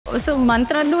So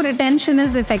mantra to retention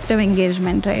is effective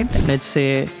engagement, right? Let's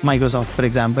say Microsoft, for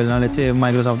example. Now let's say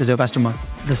Microsoft is your customer.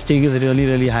 The stake is really,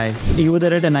 really high. You were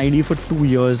there at an ID for 2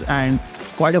 years and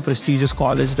quite a prestigious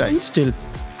college, right? Still,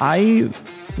 I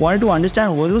wanted to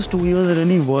understand, were those 2 years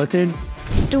really worth it?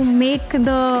 To make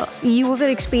the user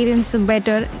experience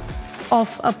better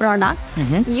of a product,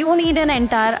 you need an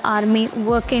entire army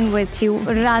working with you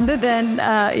rather than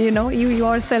you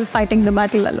yourself fighting the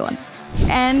battle alone.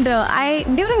 And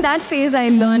during that phase, I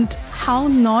learned how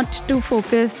not to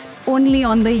focus only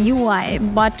on the UI,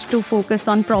 but to focus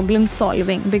on problem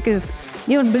solving, because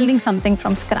you're building something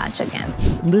from scratch again.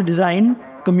 The design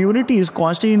community is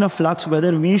constantly in a flux,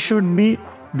 whether we should be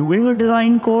doing a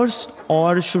design course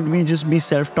or should we just be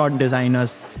self-taught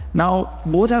designers. Now,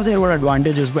 both have their own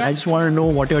advantages, but I just want to know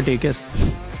what your take is.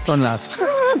 Don't laugh.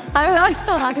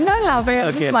 I'm not laughing.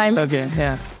 Okay, Smile. okay,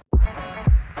 yeah.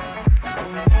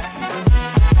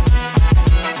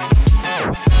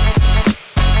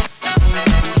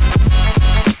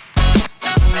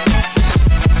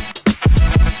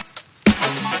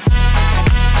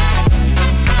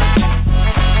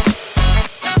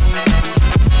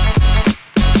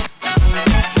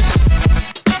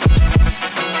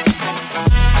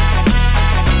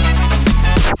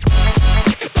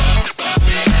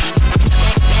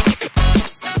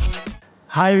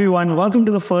 Hi everyone, welcome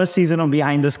to the first season of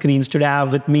Behind the Screens. Today I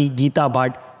have with me Geetaa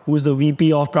Bhatt, who is the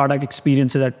VP of Product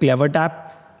Experiences at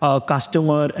Clevertap, a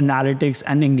customer analytics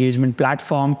and engagement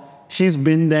platform. She's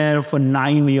been there for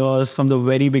 9 years from the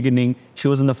very beginning. She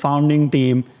was in the founding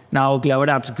team. Now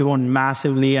Clevertap's grown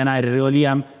massively, and I really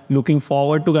am looking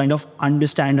forward to kind of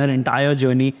understand her entire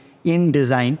journey in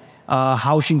design,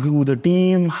 how she grew the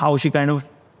team, how she kind of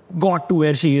got to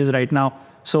where she is right now.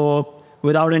 So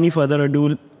without any further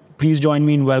ado, please join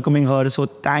me in welcoming her. So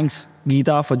thanks,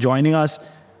 Geetaa, for joining us.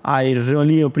 I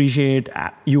really appreciate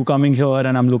you coming here,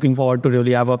 and I'm looking forward to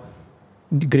really have a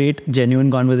great,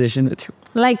 genuine conversation with you.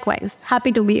 Likewise.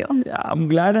 Happy to be here. Yeah, I'm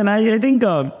glad. And I think,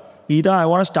 Geetaa, I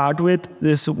want to start with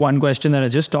this one question that I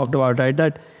just talked about, right?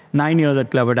 That 9 years at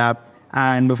Clevertap,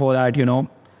 and before that,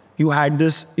 you had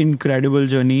this incredible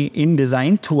journey in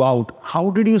design throughout. How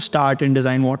did you start in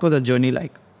design? What was the journey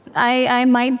like? I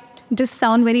might just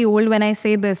sound very old when I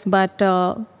say this, but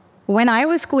when I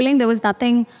was schooling, there was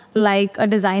nothing like a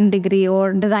design degree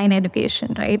or design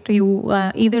education, right? You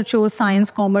either chose science,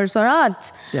 commerce, or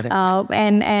arts. Yeah,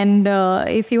 and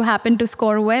if you happen to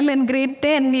score well in grade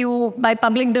 10, by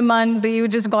public demand, you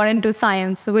just got into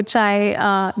science, which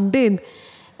I did.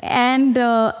 And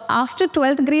after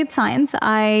 12th grade science,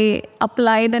 I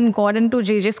applied and got into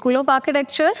JJ School of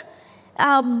Architecture.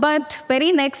 But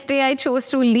very next day, I chose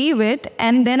to leave it,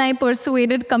 and then I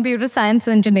persuaded computer science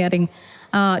engineering.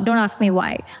 Don't ask me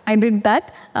why I did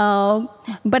that,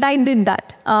 but I did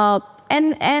that.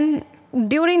 And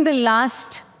during the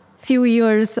last few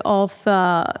years of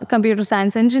computer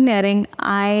science engineering,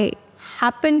 I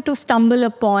happened to stumble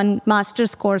upon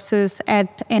master's courses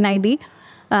at NID,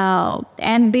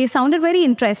 and they sounded very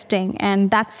interesting,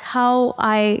 and that's how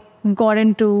I got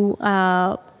into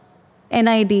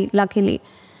NID, luckily.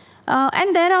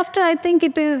 And thereafter, I think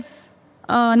it is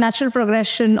a natural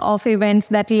progression of events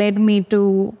that led me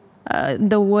to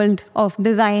the world of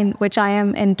design, which I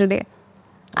am in today.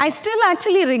 I still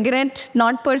actually regret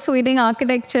not pursuing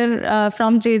architecture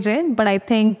from JJ, but I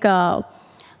think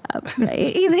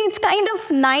it's kind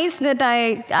of nice that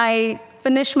I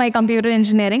finished my computer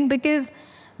engineering, because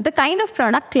the kind of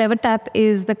product Clevertap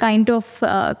is, the kind of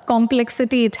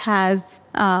complexity it has,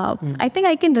 I think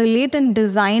I can relate and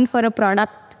design for a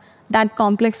product that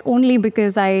complex only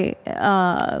because I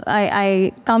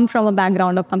come from a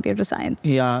background of computer science.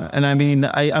 Yeah, and I mean,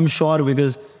 I'm sure,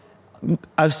 because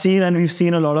I've seen and we've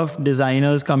seen a lot of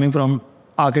designers coming from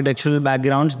architectural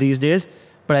backgrounds these days,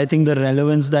 but I think the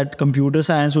relevance that computer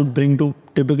science would bring to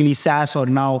typically SaaS, or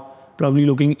now probably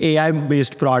looking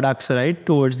AI-based products, right,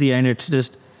 towards the end, it's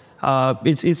just,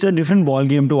 it's a different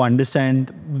ballgame to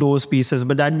understand those pieces.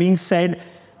 But that being said,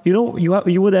 you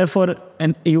were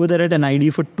there at an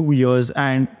ID for 2 years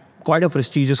and quite a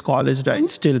prestigious college, right?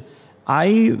 Still,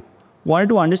 I wanted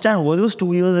to understand, were those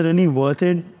 2 years really worth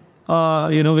it?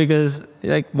 Because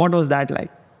what was that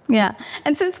like? Yeah,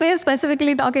 and since we're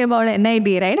specifically talking about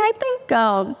NID, right? I think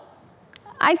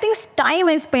time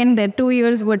I spent there, 2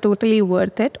 years, were totally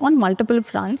worth it on multiple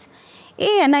fronts.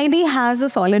 NID has a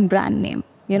solid brand name.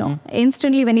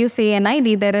 Instantly when you say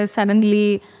NID, there is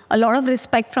suddenly a lot of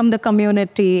respect from the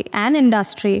community and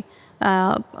industry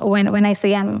when I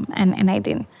say I'm an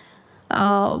NID.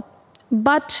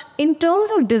 But in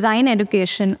terms of design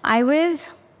education, I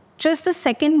was just the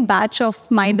second batch of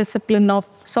my discipline of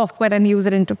software and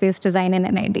user interface design in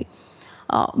NID.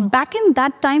 Back in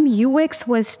that time, UX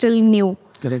was still new.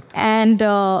 Correct. And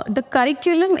the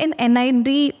curriculum in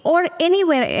NID or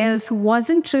anywhere else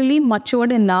wasn't really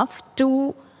matured enough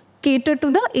to cater to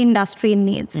the industry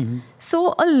needs.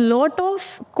 So a lot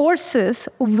of courses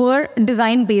were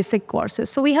design basic courses.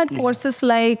 So we had courses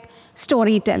like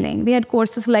storytelling, we had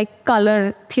courses like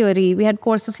color theory, we had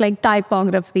courses like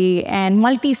typography and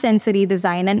multisensory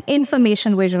design and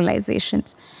information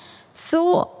visualizations.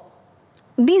 So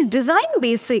these design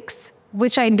basics,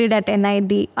 which I did at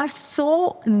NID, are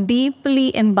so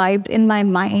deeply imbibed in my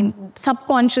mind,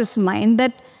 subconscious mind,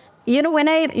 that, when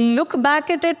I look back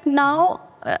at it now,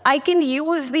 I can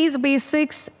use these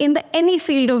basics in any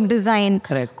field of design.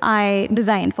 Correct. I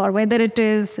design for, whether it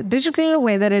is digital,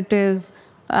 whether it is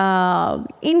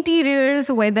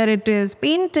interiors, whether it is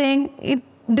painting.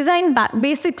 Design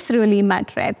basics really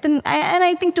matter. And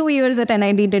I think 2 years at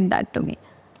NID did that to me.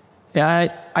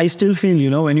 Yeah, I still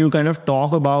feel, when you kind of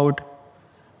talk about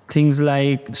things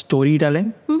like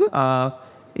storytelling,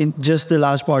 in just the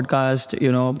last podcast,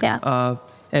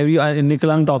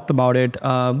 Nikalang talked about it.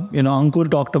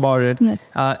 Ankur talked about it.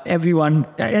 Yes. Everyone.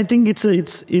 I think it's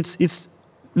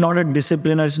not a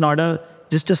discipline, or it's not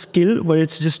just a skill, but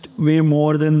it's just way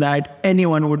more than that.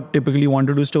 Anyone would typically want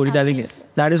to do storytelling. Absolutely.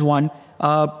 That is one.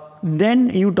 Then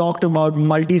you talked about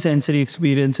multi-sensory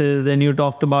experiences. Then you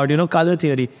talked about color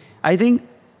theory. I think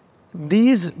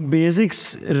these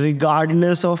basics,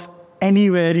 regardless of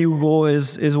anywhere you go,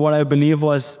 is what I believe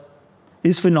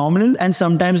is phenomenal, and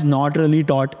sometimes not really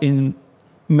taught in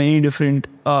many different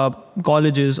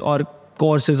colleges or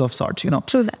courses of sorts,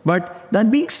 True that. But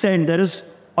that being said, there is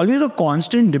always a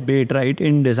constant debate, right,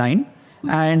 in design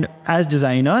and as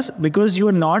designers, because you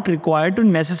are not required to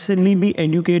necessarily be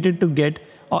educated to get,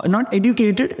 not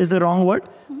educated is the wrong word,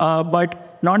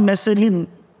 but not necessarily,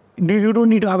 you don't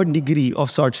need to have a degree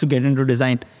of sorts to get into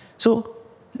design. So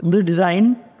the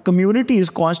design community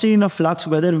is constantly in a flux,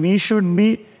 whether we should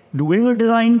be doing a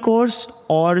design course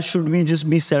or should we just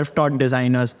be self-taught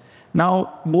designers.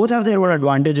 Now, both have their own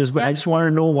advantages, but I just want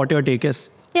to know what your take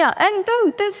is. Yeah, and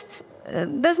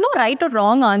there's no right or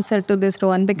wrong answer to this,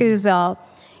 Rohan, because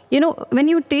when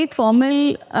you take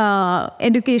formal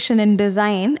education in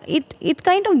design, it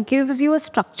kind of gives you a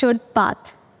structured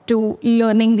path to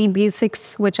learning the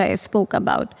basics, which I spoke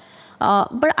about.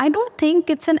 But I don't think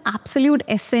it's an absolute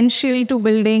essential to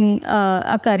building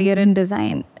a career in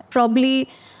design. Probably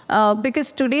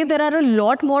because today there are a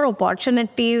lot more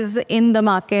opportunities in the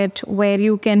market where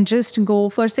you can just go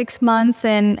for 6 months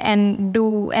and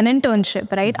do an internship,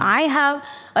 right? I have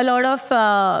a lot of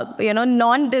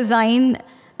non-design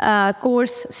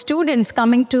course students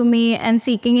coming to me and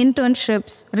seeking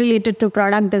internships related to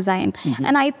product design.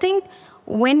 And I think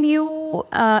when you,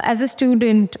 as a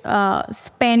student,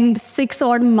 spend 6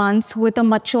 odd months with a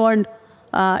matured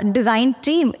design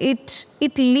team, it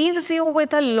leaves you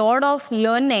with a lot of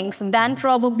learnings than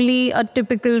probably a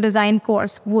typical design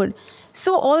course would.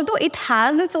 So although it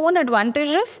has its own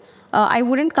advantages, I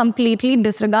wouldn't completely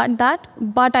disregard that,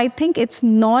 but I think it's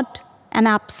not an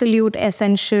absolute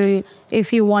essential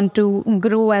if you want to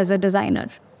grow as a designer.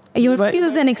 Your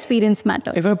skills and experience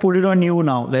matter. If I put it on you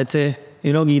now, let's say,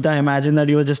 Geeta, imagine that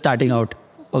you were just starting out,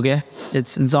 okay?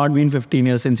 It's not been 15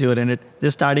 years since you were in it,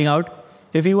 just starting out.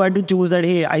 If you had to choose that,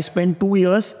 hey, I spent 2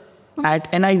 years at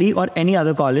NID or any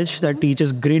other college that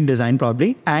teaches great design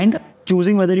probably, and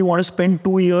choosing whether you want to spend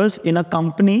 2 years in a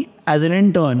company as an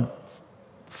intern,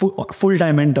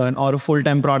 full-time intern or a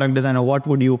full-time product designer, what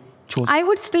would you choose? I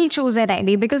would still choose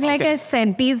NID because like I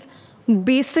said, these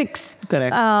basics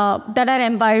that are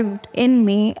imbibed in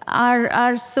me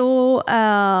are so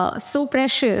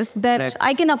precious that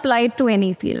I can apply it to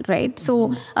any field, right?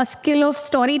 So a skill of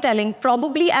storytelling,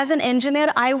 probably as an engineer,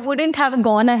 I wouldn't have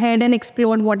gone ahead and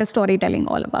explored what is storytelling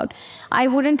all about. I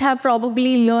wouldn't have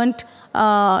probably learned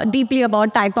deeply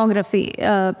about typography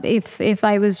if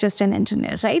I was just an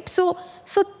engineer, right? So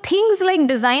things like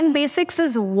design basics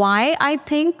is why I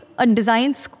think a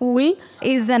design school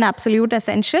is an absolute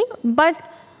essential. But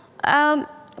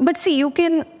see, you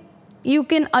can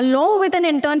along with an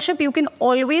internship, you can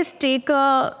always take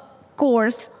a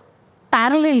course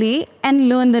parallelly and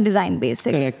learn the design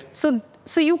basics. Correct.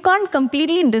 So you can't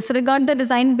completely disregard the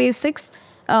design basics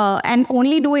and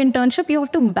only do internship. You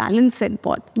have to balance it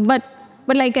both.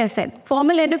 But like I said,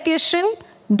 formal education,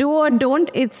 do or don't,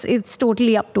 it's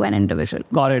totally up to an individual.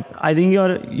 Got it. I think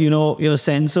your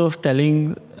sense of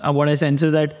telling, what I sense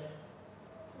is that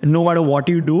no matter what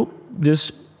you do,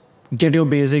 just get your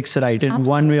basics right in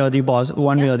one way or the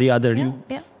way or the other.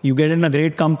 you get in a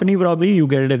great company, probably you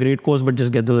get a great course, but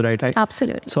just get those right?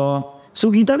 Absolutely. So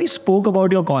Geeta, we spoke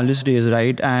about your college days,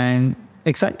 right? And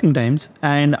exciting times.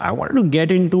 And I wanted to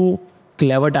get into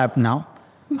Clevertap now.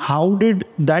 How did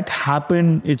that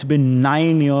happen? It's been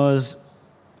 9 years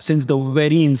since the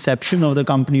very inception of the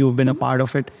company. You've been a part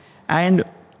of it. And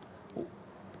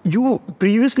you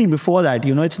previously, before that,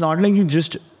 it's not like you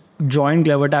just joined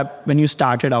Clevertap when you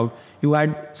started out. You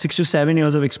had 6 to 7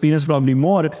 years of experience, probably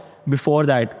more before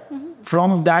that.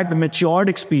 From that matured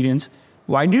experience,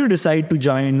 why did you decide to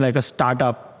join like a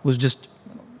startup was just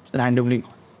randomly?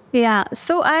 Yeah,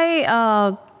 so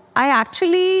I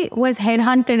actually was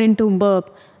headhunted into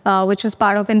Burp, which was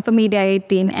part of Infomedia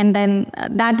 18, and then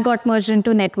that got merged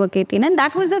into Network 18, and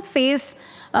that was the phase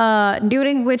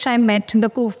during which I met the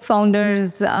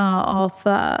co-founders of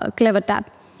Clevertap.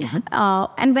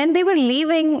 And when they were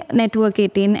leaving Network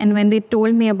 18 and when they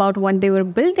told me about what they were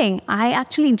building, I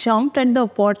actually jumped at the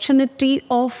opportunity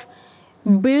of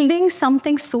building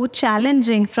something so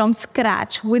challenging from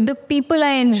scratch with the people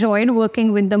I enjoyed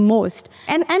working with the most.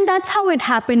 And that's how it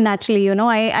happened naturally.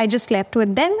 I just left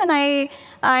with them and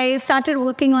I started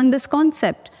working on this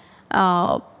concept.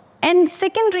 And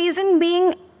second reason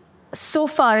being, so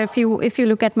far, if you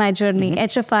look at my journey,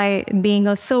 HFI being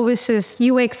a services,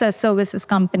 UX as services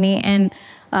company, and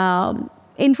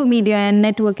Infomedia and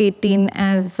Network 18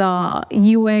 as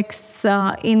UX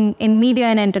in media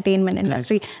and entertainment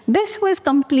industry. This was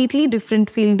completely different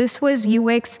field. This was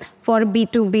UX for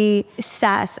B2B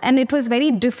SaaS, and it was very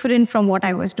different from what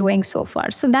I was doing so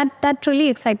far. So that really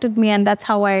excited me, and that's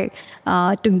how I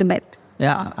took the bet.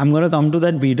 Yeah, I'm going to come to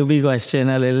that B2B question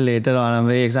a little later on. I'm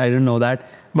very excited to know that.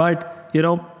 But,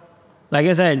 like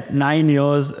I said, 9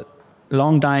 years,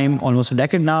 long time, almost a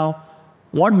decade now.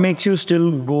 What makes you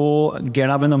still get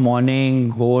up in the morning,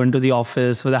 go into the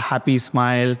office with a happy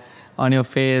smile on your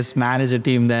face, manage a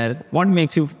team there? What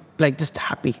makes you just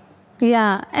happy?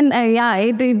 Yeah, and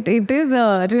it is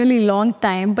a really long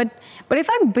time. But if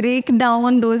I break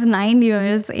down those 9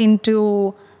 years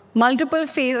into multiple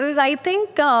phases, I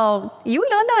think you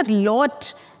learn a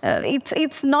lot.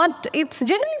 It's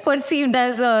generally perceived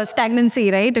as a stagnancy,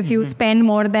 right? If you spend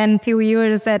more than few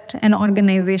years at an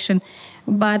organization.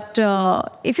 But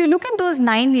if you look at those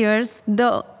 9 years,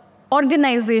 the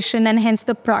organization and hence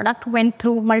the product went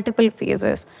through multiple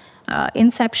phases.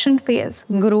 Inception phase,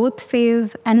 growth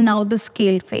phase, and now the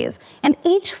scale phase. And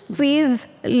each phase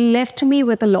left me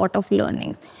with a lot of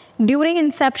learnings. During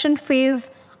inception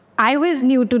phase, I was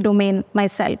new to domain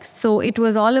myself. So it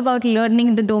was all about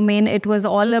learning the domain. It was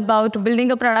all about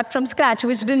building a product from scratch,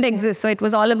 which didn't exist. So it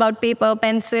was all about paper,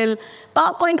 pencil,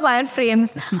 PowerPoint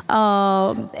wireframes.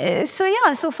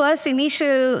 So first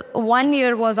initial 1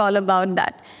 year was all about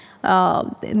that.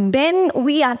 Then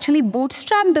we actually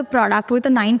bootstrapped the product with a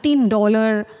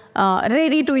 $19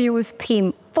 ready-to-use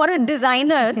theme. For a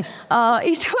designer,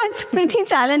 it was a pretty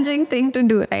challenging thing to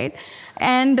do, right?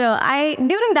 And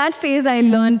during that phase, I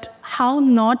learned how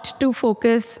not to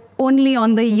focus only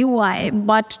on the UI,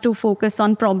 but to focus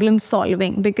on problem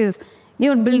solving, because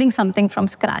you're building something from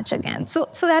scratch again. So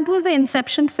that was the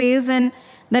inception phase, and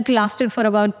that lasted for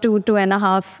about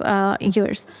 2.5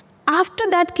 years. After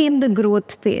that came the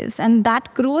growth phase, and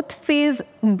that growth phase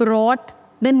brought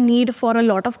the need for a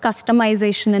lot of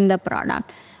customization in the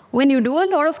product. When you do a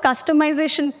lot of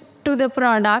customization to the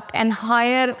product and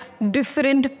hire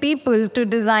different people to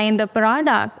design the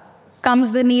product,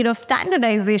 comes the need of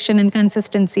standardization and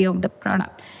consistency of the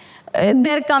product.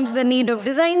 There comes the need of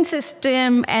design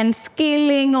system and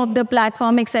scaling of the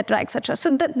platform, etc., etc.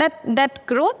 So that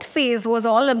growth phase was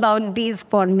all about these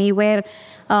for me, where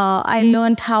I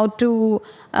learned how to,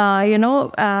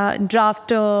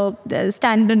 draft a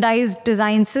standardized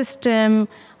design system,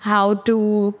 how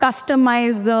to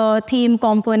customize the theme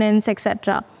components,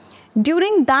 etc.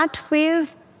 During that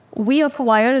phase, we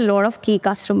acquired a lot of key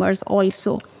customers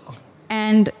also.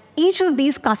 And each of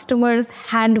these customers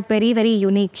had very, very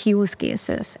unique use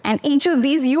cases. And each of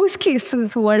these use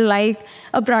cases were like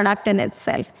a product in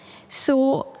itself.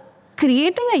 So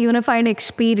creating a unified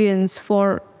experience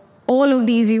for all of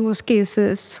these use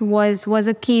cases was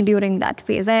a key during that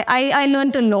phase. I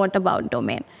learned a lot about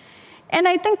domain. And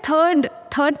I think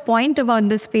third point about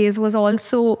this phase was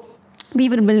also, we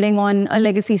were building on a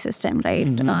legacy system, right?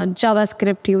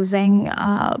 JavaScript using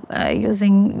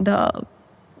the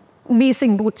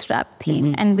basic Bootstrap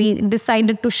theme. And we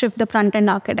decided to shift the front-end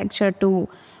architecture to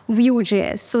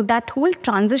Vue.js. So that whole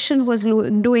transition was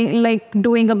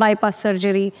doing a bypass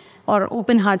surgery or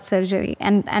open heart surgery.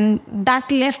 And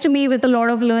that left me with a lot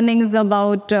of learnings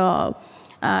about,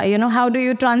 how do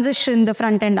you transition the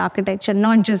front-end architecture,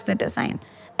 not just the design.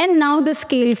 And now the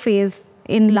scale phase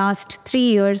in last 3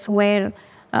 years where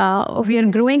we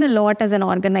are growing a lot as an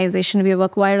organization. We have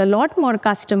acquired a lot more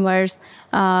customers.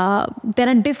 There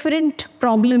are different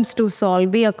problems to solve.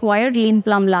 We acquired Lean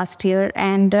Plum last year,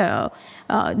 and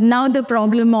now the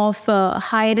problem of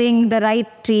hiring the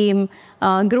right team,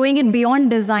 growing it beyond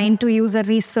design to user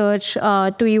research,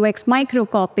 to UX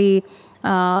microcopy,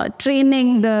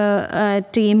 training the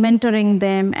team, mentoring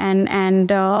them,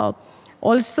 and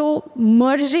also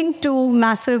merging two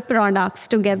massive products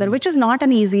together, which is not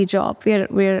an easy job.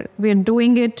 We're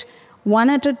doing it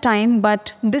one at a time,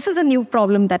 but this is a new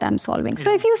problem that I'm solving.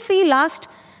 So if you see last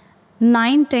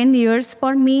 9-10 years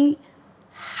for me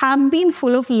have been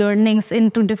full of learnings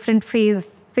into different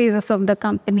phases of the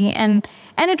company, and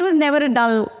it was never a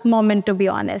dull moment, to be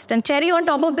honest. And cherry on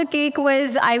top of the cake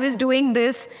was I was doing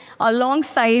this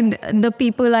alongside the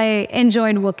people I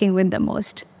enjoyed working with the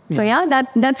most. So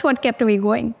that's what kept me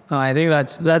going. I think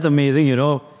that's amazing.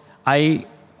 I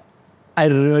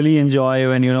really enjoy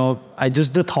when, I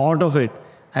just the thought of it,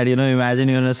 that, imagine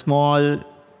you're in a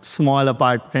small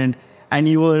apartment and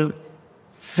you were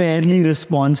fairly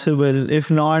responsible,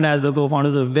 if not as the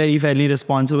co-founders, are very fairly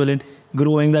responsible in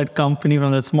growing that company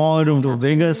from that small room to a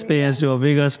bigger space, to a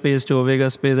bigger space, to a bigger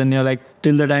space. And you're like,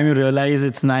 till the time you realize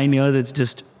it's 9 years, it's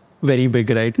just very big,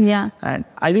 right? Yeah. And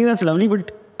I think that's lovely.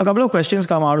 But a couple of questions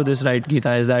come out of this, right,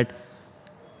 Geeta, is that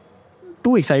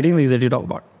two exciting things that you talk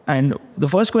about. And the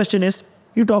first question is,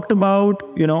 you talked about,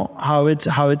 how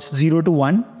it's 0 to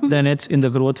 1, then it's in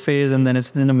the growth phase, and then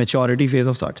it's in the maturity phase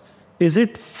of sorts. Is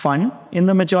it fun in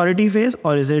the maturity phase,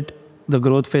 or is it the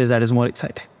growth phase that is more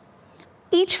exciting?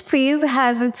 Each phase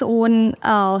has its own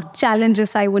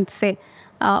challenges, I would say.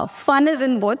 Fun is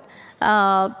in both.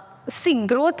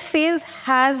 Growth phase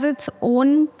has its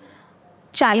own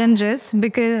challenges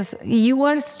because you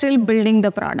are still building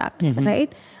the product,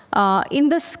 right? In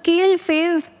the scale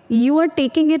phase, you are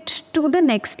taking it to the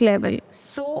next level.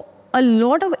 So a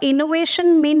lot of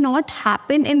innovation may not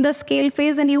happen in the scale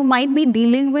phase, and you might be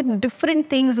dealing with different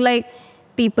things like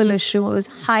people issues,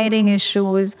 hiring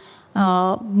issues,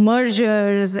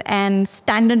 mergers and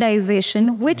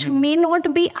standardization, which may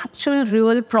not be actual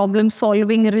real problem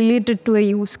solving related to a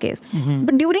use case.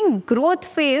 But during growth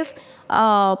phase,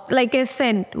 like I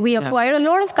said, we acquire a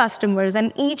lot of customers,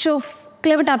 and each of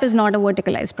Clevertap is not a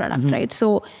verticalized product, right?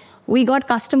 So we got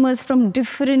customers from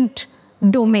different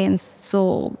domains.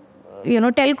 So,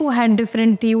 telco had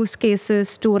different use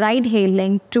cases, to ride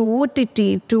hailing, to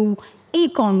OTT, to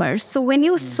e-commerce. So when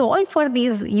you solve for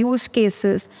these use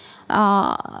cases,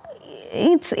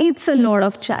 it's a lot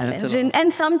of challenge.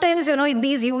 And sometimes,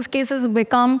 these use cases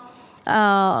become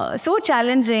so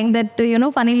challenging that,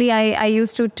 funnily, I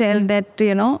used to tell that,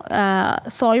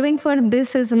 solving for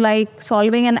this is like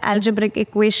solving an algebraic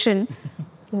equation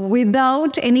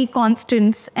without any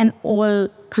constants and all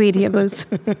variables.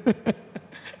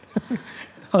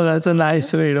 Oh, that's a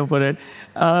nice way to put it.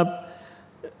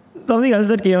 Something else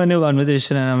that came in your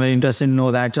conversation, and I'm very interested to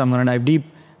know that, so I'm going to dive deep.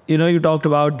 You talked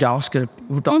about JavaScript,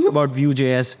 you talked about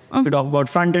Vue.js, you talked about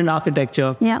front-end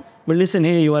architecture. Yeah. But listen,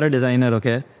 hey, you are a designer,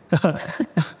 okay?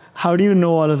 How do you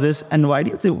know all of this, and why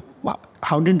do you think,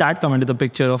 how did that come into the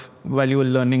picture of while you were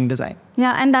learning design?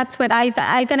 Yeah, and that's what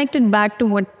I'll connect it back to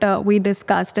what we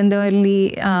discussed in the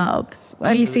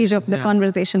early stage of the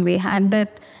conversation we had,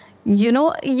 that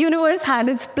universe had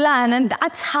its plan, and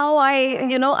that's how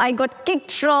I got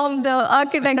kicked from the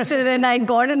architecture and I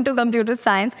got into computer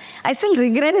science. I still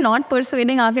regret not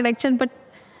pursuing architecture, but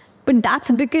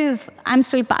that's because I'm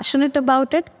still passionate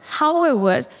about it.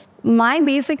 However, my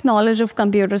basic knowledge of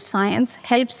computer science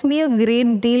helps me a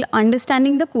great deal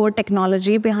understanding the core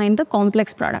technology behind the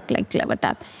complex product like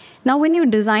Clevertap. Now, when you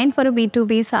design for a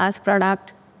B2B SaaS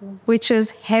product, which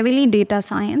is heavily data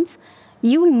science,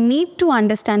 you need to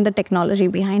understand the technology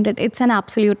behind it. It's an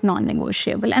absolute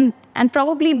non-negotiable. And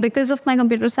probably because of my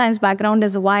computer science background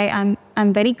is why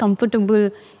I'm very comfortable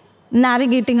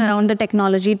navigating around the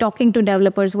technology, talking to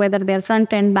developers, whether they're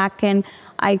front-end, back-end.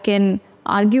 I can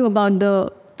argue about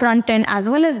the front-end as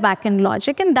well as back-end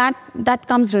logic, and that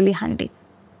comes really handy.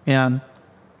 Yeah.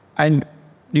 And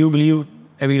do you believe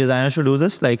every designer should do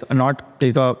this? Like, not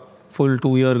take a full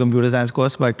 2-year computer science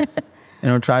course, but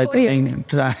try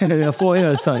 4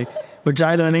 years, sorry. But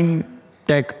try learning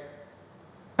tech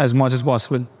as much as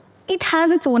possible. It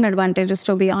has its own advantages,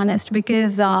 to be honest,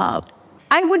 because I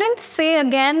wouldn't say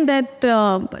again that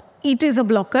it is a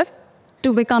blocker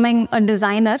to becoming a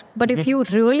designer. But if you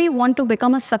really want to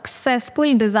become a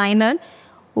successful designer,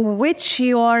 which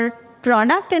your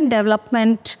product and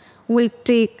development will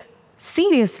take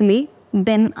seriously,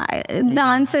 then the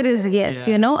answer is yes,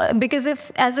 because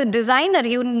if as a designer,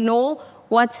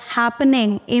 what's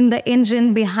happening in the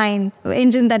engine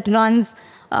that runs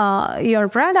your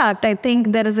product, I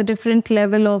think there is a different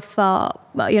level of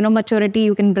maturity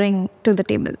you can bring to the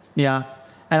table. Yeah,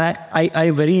 and I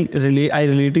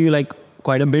relate to you like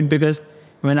quite a bit, because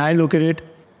when I look at it,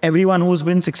 everyone who's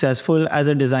been successful as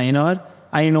a designer,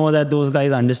 I know that those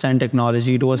guys understand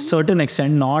technology to a certain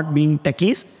extent, not being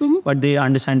techies, but they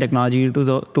understand technology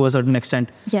to a certain extent.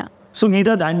 Yeah. So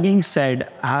Geeta, that being said,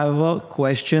 I have a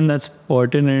question that's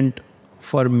pertinent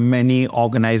for many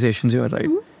organizations here, right?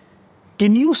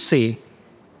 Can you say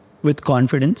with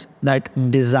confidence that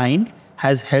design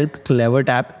has helped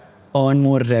Clevertap earn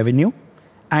more revenue?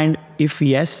 And if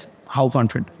yes, how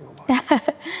confident?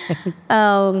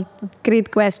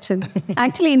 Great question.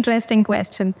 Actually, interesting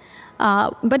question.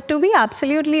 But to be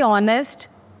absolutely honest,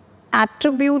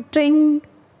 attributing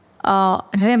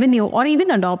revenue or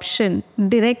even adoption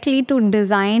directly to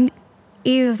design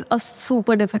is a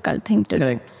super difficult thing to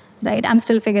do. Right? I'm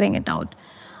still figuring it out.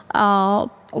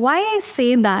 Why I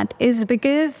say that is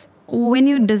because when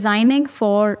you're designing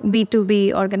for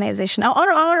B2B organization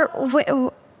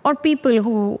or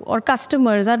people or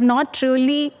customers are not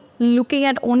really looking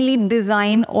at only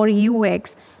design or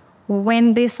UX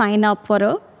when they sign up for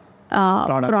a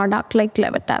product like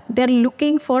Clevertap. They're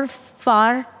looking for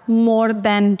far more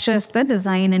than just the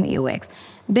design and UX.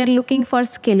 They're looking for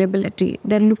scalability.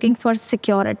 They're looking for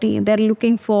security. They're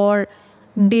looking for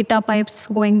data pipes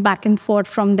going back and forth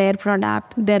from their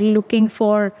product. They're looking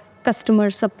for customer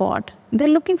support. They're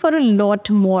looking for a lot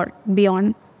more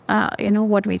beyond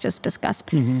what we just discussed.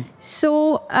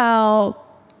 So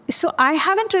I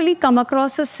haven't really come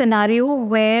across a scenario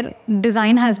where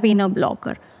design has been a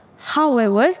blocker.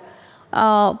 However,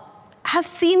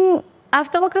 I've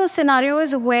come across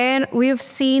scenarios where we've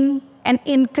seen an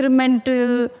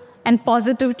incremental and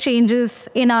positive changes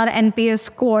in our NPS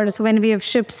scores when we have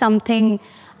shipped something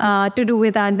to do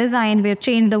with our design. We've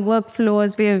changed the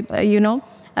workflows. We've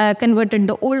converted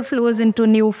the old flows into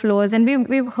new flows, and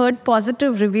we've heard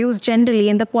positive reviews generally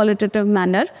in the qualitative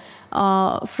manner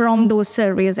from those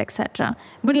surveys, etc.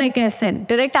 But like I said,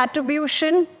 direct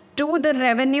attribution to the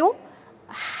revenue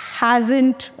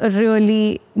hasn't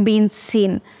really been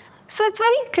seen. So it's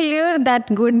very clear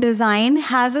that good design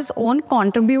has its own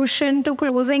contribution to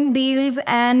closing deals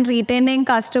and retaining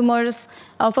customers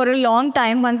for a long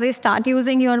time once they start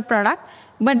using your product.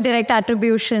 But direct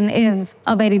attribution is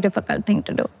a very difficult thing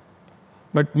to do.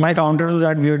 But my counter to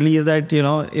that weirdly is that,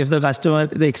 if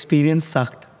the experience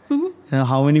sucked,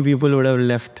 how many people would have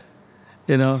left?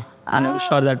 And I'm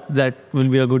sure that will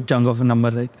be a good chunk of a number,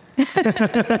 right?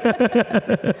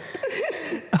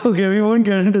 Okay, we won't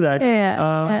get into that.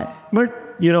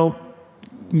 But,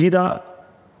 Geeta,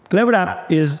 Clevertap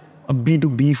is a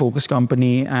B2B focused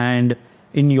company, and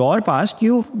in your past,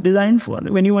 you've designed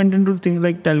when you went into things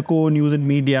like telco, news and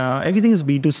media, everything is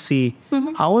B2C.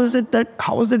 How was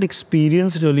that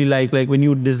experience really like when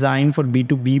you design for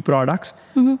B2B products?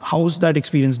 How's that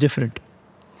experience different?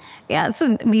 Yeah,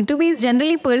 so B2B is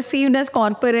generally perceived as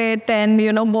corporate and,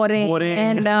 boring.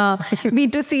 And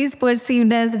B2C is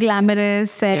perceived as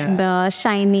glamorous and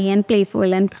shiny and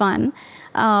playful and fun.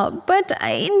 But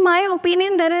in my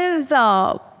opinion, there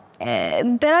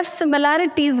are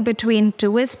similarities between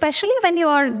two, especially when you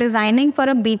are designing for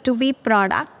a B2B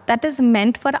product that is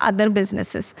meant for other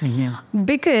businesses.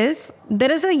 Because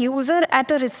there is a user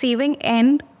at a receiving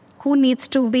end who needs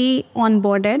to be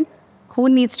onboarded, who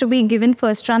needs to be given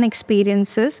first-run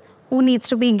experiences, who needs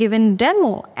to be given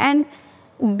demo. And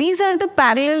these are the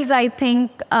parallels, I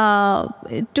think, to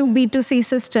B2C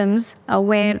systems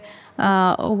where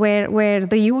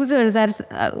the users are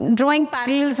drawing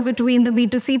parallels between the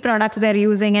B2C products they're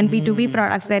using and B2B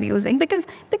products they're using. Because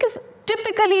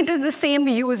typically it is the same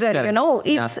user,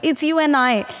 It's you and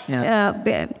I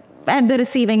at the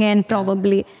receiving end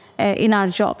probably in our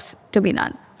jobs to be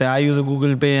done. I use a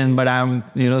Google Pay, but I'm,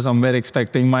 somewhere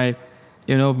expecting my,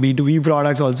 B2B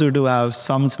products also to have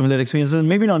some similar experiences.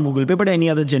 Maybe not Google Pay, but any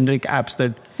other generic apps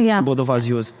that both of us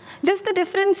use. Just the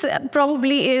difference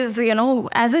probably is,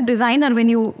 as a designer, when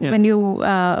you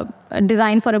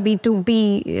design for a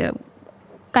B2B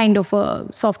kind of a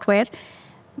software,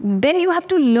 then you have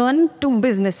to learn two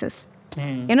businesses.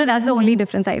 That's the only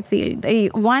difference I feel.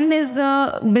 One is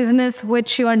the business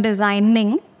which you are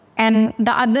designing, and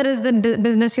the other is the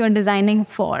business you're designing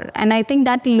for. And I think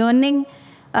that learning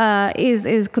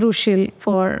is crucial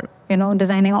for,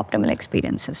 designing optimal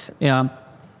experiences. Yeah,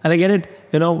 and I get it.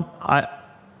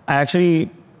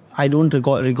 I don't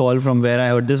recall from where I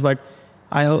heard this, but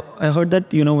I heard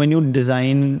that, when you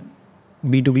design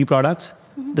B2B products,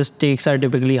 the stakes are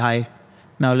typically high.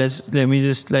 Now, let me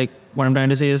just, what I'm trying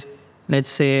to say is, let's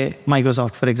say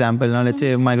Microsoft, for example. Now, let's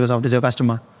say Microsoft is your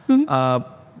customer.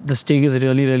 The stake is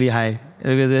really, really high.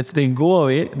 Because if they go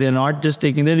away, they're not just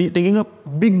taking, they're taking a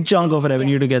big chunk of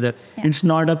revenue together. It's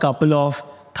not a couple of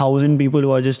 1,000 people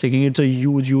who are just taking it. It's a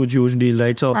huge, huge, huge deal,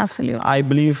 right? So absolutely. I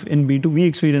believe in B2B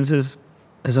experiences,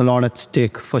 there's a lot at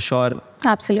stake for sure.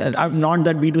 Absolutely. Not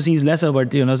that B2C is lesser,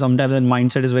 but sometimes that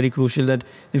mindset is very crucial, that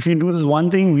if you do this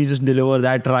one thing, we just deliver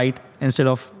that right, instead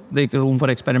of the room for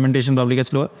experimentation probably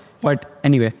gets lower. But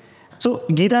anyway, so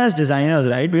Geetaa, as designers,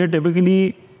 right, we are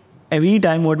typically, every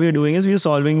time what we are doing is we are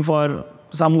solving for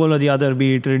some goal or the other,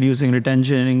 be it reducing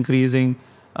retention, increasing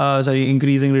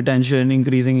retention,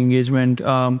 increasing engagement,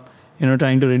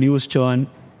 trying to reduce churn,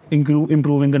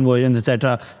 improving conversions,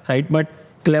 etc. Right? But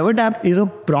Clevertap is a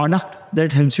product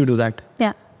that helps you do that.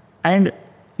 Yeah. And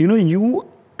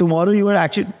tomorrow you are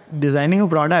actually designing a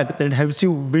product that helps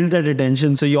you build that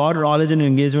retention. So your knowledge and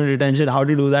engagement, retention, how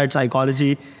to do that,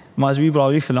 psychology must be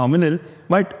probably phenomenal.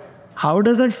 But how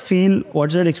does that feel?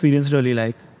 What's that experience really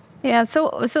like? Yeah,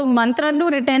 so mantra to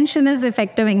retention is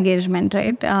effective engagement,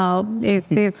 right?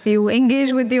 If you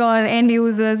engage with your end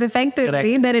users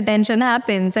effectively, the retention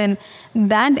happens, and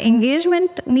that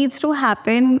engagement needs to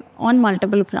happen on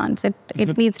multiple fronts. It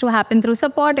needs to happen through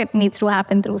support, it needs to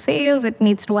happen through sales, it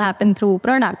needs to happen through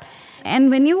product. And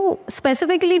when you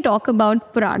specifically talk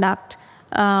about product,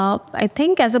 I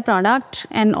think as a product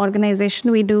and organization,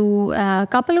 we do a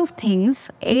couple of things.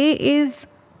 A is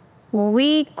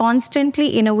we constantly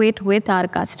innovate with our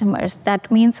customers. That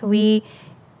means we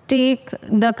take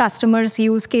the customer's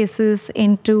use cases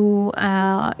into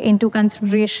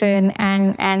consideration,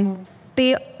 and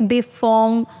they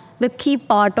form the key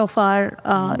part of our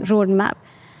roadmap.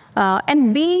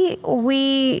 And B,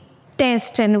 we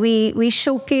test and we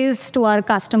showcase to our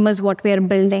customers what we are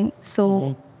building.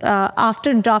 So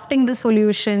after drafting the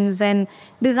solutions and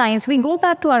designs, we go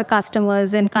back to our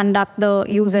customers and conduct the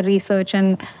user research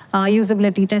and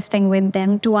usability testing with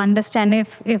them to understand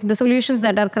if the solutions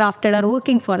that are crafted are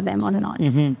working for them or not.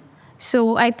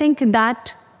 So I think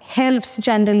that helps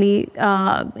generally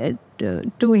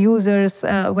to users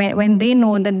when they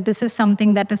know that this is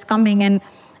something that is coming and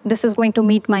this is going to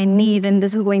meet my need and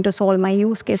this is going to solve my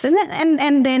use case.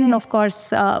 And then, of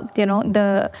course,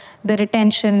 the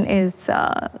retention is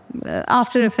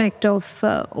after effect of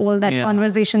all that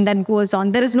conversation that goes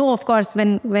on. There is no, of course,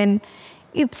 when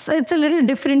it's a little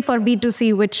different for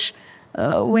B2C, which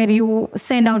where you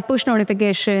send out push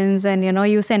notifications and,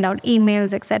 you send out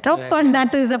emails, etc. Of course,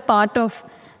 that is a part of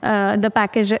the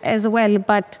package as well,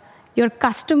 but your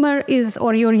customer is,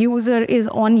 or your user is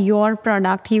on your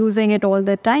product using it all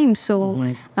the time.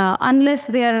 So unless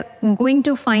they're going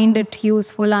to find it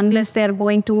useful, unless they're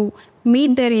going to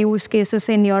meet their use cases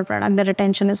in your product, the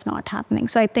retention is not happening.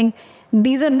 So I think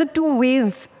these are the two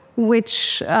ways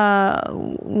which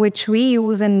we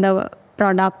use in the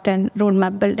product and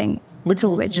roadmap building. But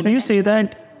would you say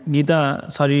that, Geeta,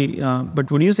 sorry,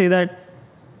 but would you say that,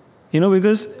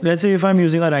 because let's say if I'm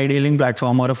using a ride-hailing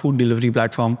platform or a food delivery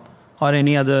platform, or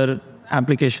any other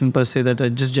application per se that I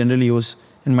just generally use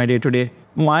in my day-to-day,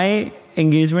 my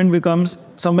engagement becomes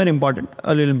somewhere important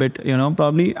a little bit,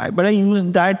 probably. But I use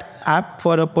that app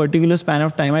for a particular span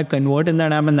of time. I convert in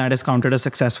that app and that is counted as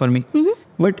success for me.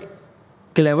 But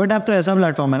Clevertap तो ऐसा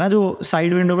platform है ना जो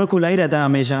side window में खुला ही रहता है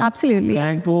हमेशा. Absolutely.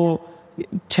 वो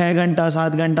 6 घंटा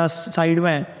 7 घंटा साइड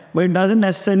में है. But it doesn't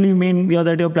necessarily mean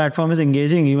that your platform is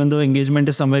engaging, even though engagement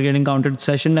is somewhere getting counted.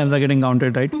 Session times are getting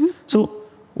counted, right? So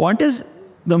what is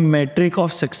the metric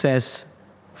of success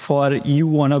for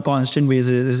you on a constant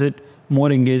basis? Is it more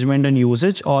engagement and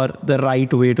usage, or the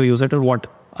right way to use it, or what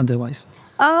otherwise?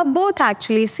 Both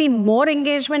actually. See, more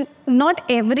engagement, not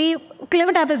every,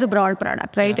 Clevertap is a broad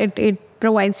product, right? Yeah. It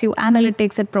provides you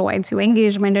analytics, it provides you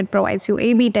engagement, it provides you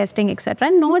A/B testing, etc.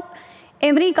 And not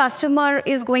every customer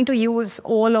is going to use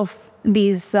all of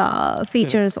these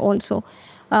features also.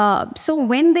 So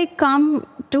when they come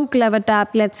to Clevertap,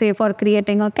 let's say for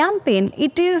creating a campaign,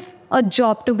 it is a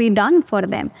job to be done for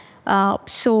them.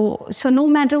 So no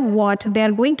matter what, they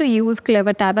are going to use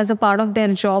Clevertap as a part of their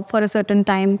job for a certain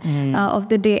time of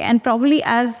the day. And probably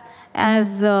as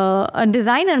a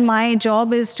designer, my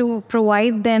job is to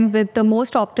provide them with the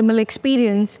most optimal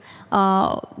experience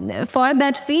for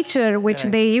that feature which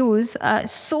they use,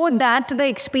 so that the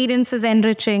experience is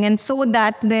enriching and so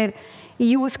that their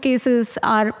use cases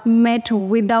are met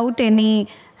without any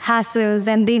hassles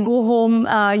and they go home,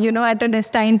 at a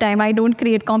destined time. I don't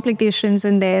create complications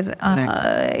in their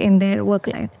work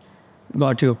life.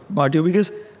 Got you.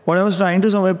 Because what I was trying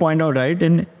to somewhere point out, right,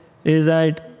 is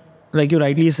that like you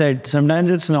rightly said,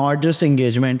 sometimes it's not just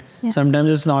engagement. Sometimes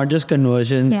it's not just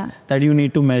conversions that you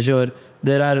need to measure.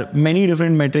 There are many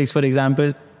different metrics. For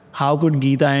example, how could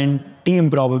Geeta and team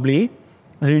probably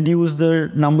reduce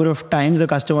the number of times the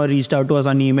customer reached out to us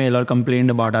on email or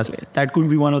complained about us? That could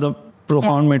be one of the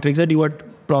profound metrics that you are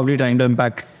probably trying to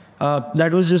impact.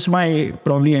 That was just my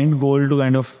probably end goal to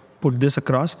kind of put this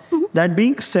across. That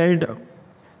being said,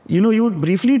 you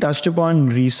briefly touched upon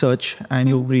research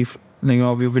and we've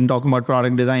been talking about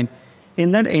product design.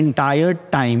 In that entire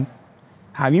time,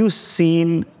 have you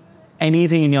seen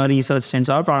anything in your research sense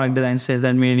or product design sense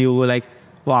that made you go like,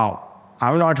 wow,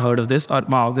 I've not heard of this, or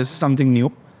wow, this is something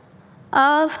new?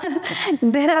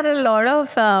 There are a lot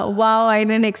of, wow, I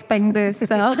didn't expect this,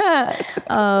 good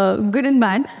and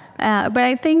bad. But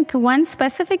I think one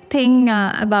specific thing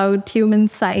about human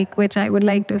psyche, which I would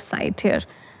like to cite here.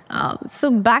 So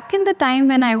back in the time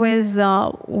when I was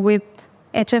with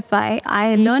HFI,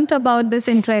 I learned about this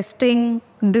interesting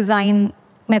design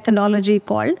methodology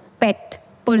called PET,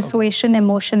 Persuasion,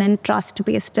 Emotion, and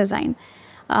Trust-Based Design.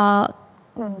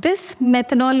 This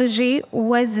methodology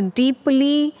was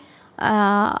deeply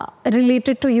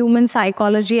related to human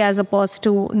psychology as opposed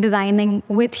to designing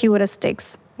with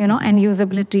heuristics, and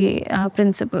usability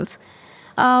principles.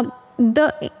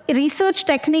 The research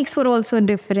techniques were also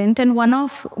different, and one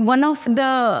of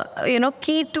the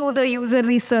key to the user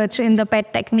research in the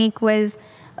PET technique was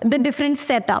the different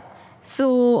setup.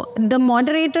 So the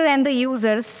moderator and the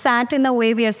users sat in the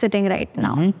way we are sitting right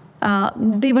now.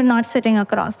 They were not sitting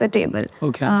across the table,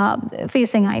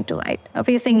 facing eye to eye,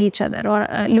 facing each other, or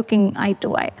looking eye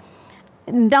to eye.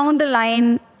 Down the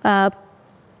line,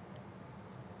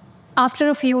 after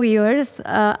a few years,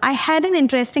 I had an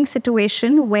interesting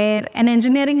situation where an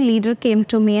engineering leader came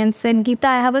to me and said, Geeta,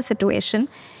 I have a situation.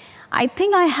 I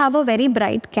think I have a very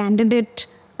bright candidate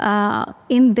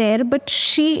in there, but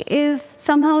she is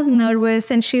somehow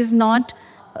nervous and she's not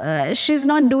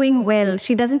doing well.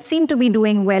 She doesn't seem to be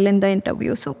doing well in the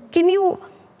interview. So can you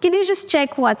just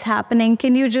check what's happening?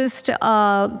 Can you just,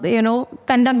 conduct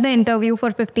the interview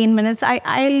for 15 minutes?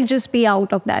 I'll just be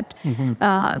out of that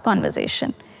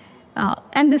conversation.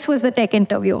 And this was the tech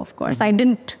interview, of course. I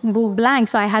didn't go blank,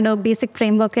 so I had a basic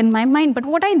framework in my mind. But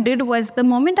what I did was, the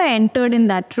moment I entered in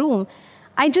that room,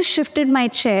 I just shifted my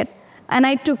chair and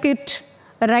I took it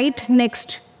right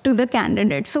next to the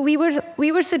candidate. So we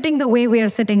were sitting the way we are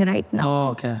sitting right now. Oh,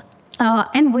 okay.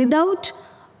 And without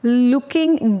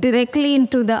looking directly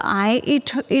into the eye,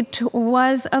 it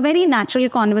was a very natural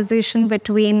conversation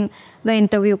between the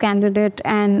interview candidate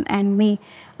and me.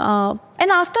 And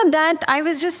after that, I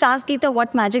was just asked, Geeta,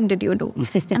 what magic did you do?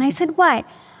 And I said, why?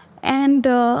 And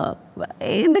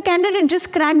the candidate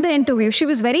just cracked the interview. She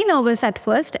was very nervous at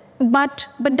first, but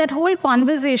that whole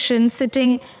conversation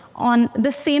sitting on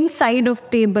the same side of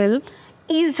table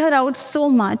eased her out so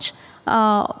much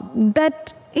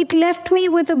that it left me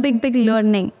with a big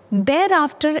learning.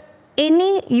 Thereafter,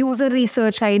 any user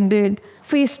research I did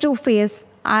face-to-face,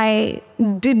 I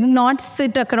did not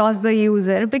sit across the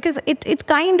user, because it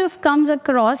kind of comes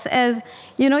across as,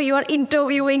 you are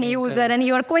interviewing user and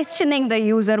you are questioning the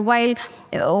user, while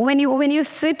when you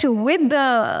sit with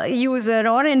the user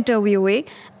or interviewee,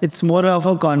 it's more of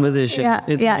a conversation.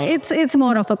 It's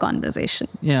more of a conversation.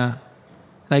 Yeah.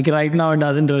 Like right now, it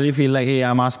doesn't really feel like, hey,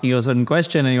 I'm asking you a certain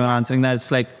question and you're answering that.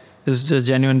 It's like, this is just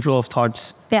genuine flow of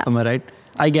thoughts somewhere, right?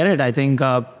 I get it. I think,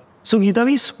 so Geeta,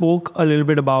 we spoke a little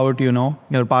bit about,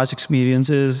 your past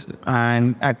experiences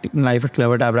and life at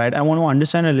Clevertap, right? I want to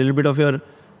understand a little bit of your,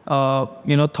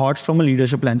 thoughts from a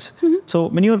leadership lens. So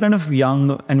when you're kind of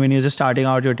young and when you're just starting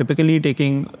out, you're typically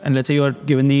taking, and let's say you're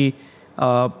given the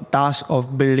task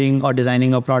of building or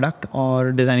designing a product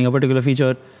or designing a particular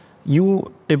feature,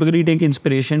 you typically take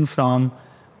inspiration from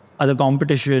other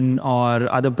competition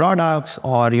or other products,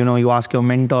 or, you ask your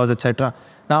mentors, etc.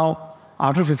 Now,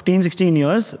 after 15, 16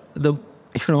 years,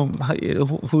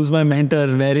 who's my mentor?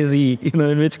 Where is he?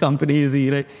 In which company is he?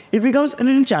 Right? It becomes a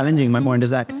little challenging. My point is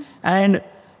that. And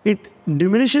it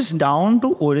diminishes down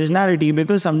to originality,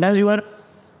 because sometimes you are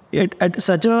at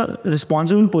such a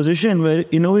responsible position where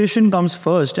innovation comes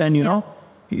first. And,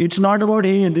 it's not about,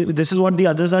 hey, this is what the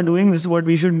others are doing, this is what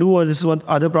we should do, or this is what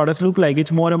other products look like.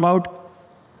 It's more about,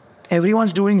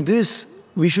 everyone's doing this,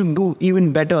 we should do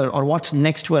even better, or what's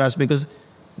next for us, because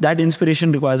that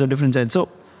inspiration requires a different sense. So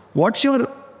what's your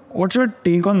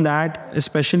take on that,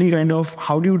 especially kind of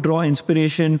how do you draw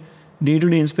inspiration,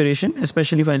 day-to-day inspiration,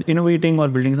 especially for innovating or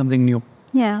building something new?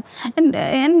 Yeah,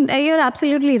 and you're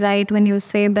absolutely right when you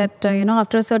say that,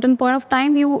 after a certain point of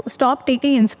time, you stop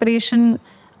taking inspiration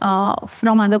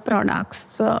from other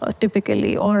products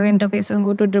typically, or interfaces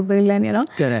go to dribble and,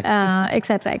 Correct. Et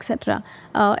cetera, et cetera.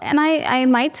 And I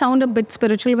might sound a bit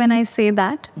spiritual when I say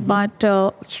that, but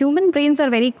human brains are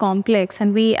very complex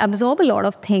and we absorb a lot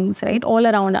of things, right, all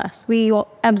around us. We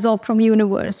absorb from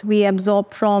universe, we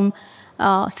absorb from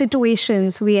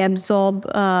situations, we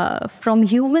absorb from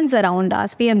humans around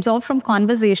us, we absorb from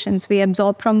conversations, we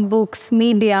absorb from books,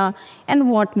 media, and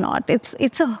whatnot.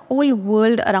 It's a whole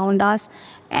world around us,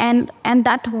 and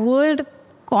that world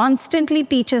constantly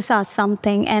teaches us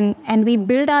something, and we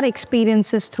build our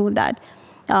experiences through that.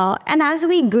 And as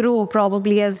we grow,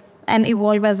 probably and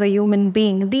evolve as a human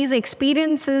being, these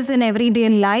experiences in everyday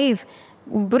life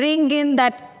bring in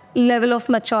that level of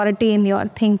maturity in your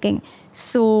thinking.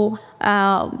 So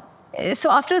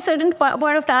after a certain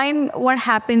point of time, what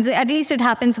happens, at least it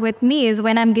happens with me, is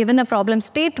when I'm given a problem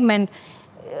statement,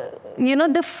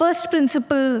 the first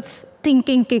principles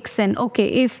thinking kicks in. Okay,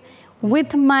 if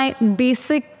with my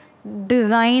basic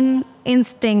design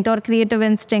instinct or creative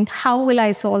instinct, how will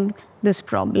I solve this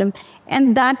problem?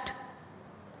 And that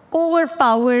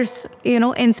overpowers,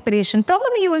 inspiration.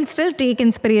 Probably you will still take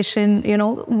inspiration,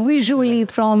 visually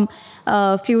from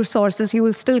few sources. You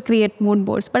will still create mood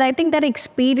boards. But I think that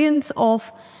experience of,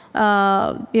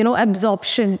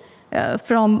 absorption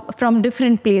from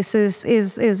different places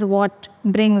is what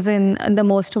brings in the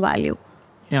most value.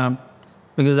 Yeah,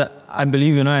 because I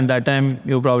believe, at that time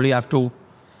you probably have to,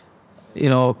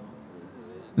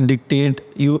 dictate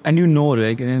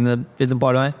right? In the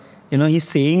bottom, he's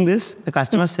saying this, the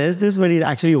customer says this, but he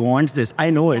actually wants this. I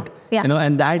know it,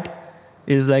 and that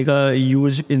is like a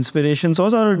huge inspiration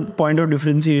source or point of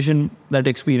differentiation that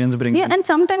experience brings. Yeah, and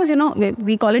sometimes,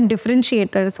 we call it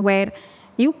differentiators, where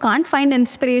you can't find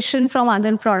inspiration from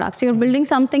other products. You're building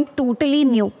something totally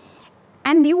new,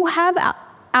 and you have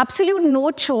absolute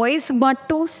no choice but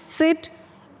to sit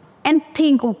and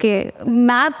think, okay,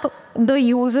 map the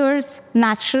user's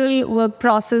natural work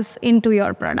process into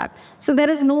your product. So there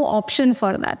is no option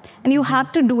for that. And you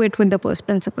have to do it with the first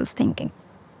principles thinking.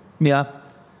 Yeah.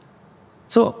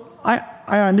 So I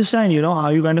understand, how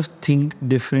you kind of think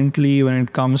differently when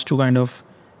it comes to kind of,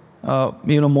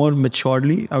 more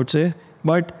maturely, I would say.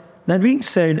 But that being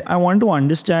said, I want to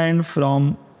understand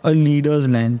from a leader's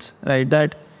lens, right?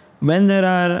 That when there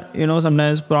are,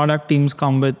 sometimes product teams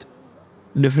come with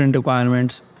different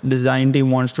requirements, design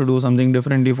team wants to do something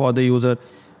differently for the user,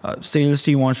 sales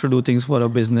team wants to do things for a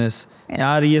business.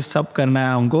 Yaar, ye sab karna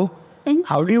hai humko.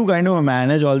 How do you kind of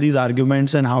manage all these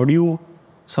arguments, and how do you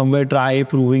somewhere try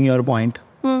proving your point?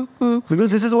 Because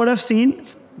this is what I've seen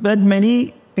that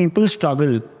many people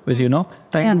struggle with,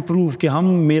 trying to prove कि हम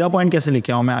मेरा point कैसे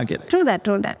लेके आऊँ मैं आगे. True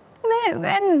that.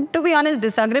 And to be honest,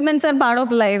 disagreements are part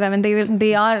of life. I mean,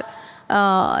 they are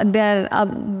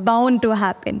bound to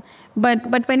happen.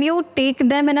 But when you take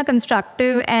them in a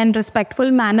constructive and respectful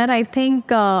manner, I think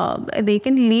they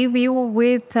can leave you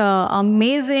with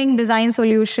amazing design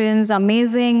solutions,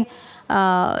 amazing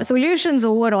solutions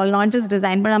overall, not just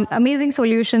design, but amazing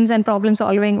solutions and problem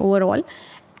solving overall.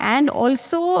 And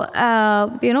also,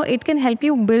 it can help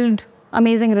you build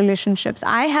amazing relationships.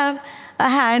 I have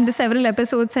had several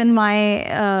episodes in my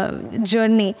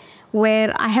journey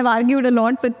where I have argued a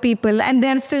lot with people and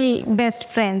they're still best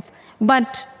friends.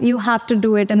 But you have to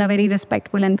do it in a very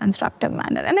respectful and constructive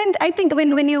manner. And then I think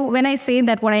when I say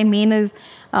that, what I mean is,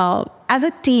 as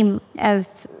a team,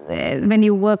 when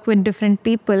you work with different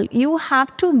people, you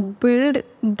have to build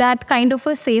that kind of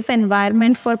a safe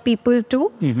environment for people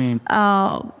to,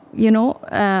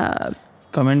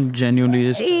 come and genuinely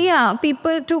just... Yeah,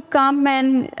 people to come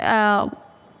and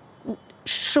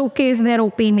showcase their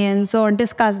opinions or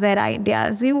discuss their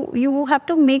ideas. You have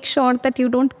to make sure that you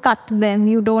don't cut them,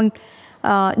 you don't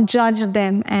judge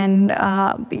them, and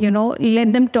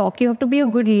let them talk. You have to be a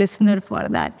good listener for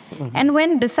that. And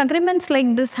when disagreements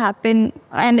like this happen,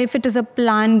 and if it is a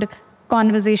planned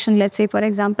conversation, let's say, for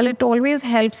example, it always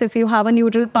helps if you have a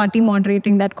neutral party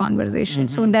moderating that conversation,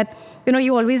 so that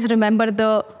you always remember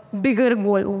the bigger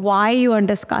goal, why you are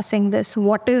discussing this,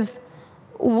 what is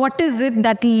it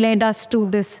that led us to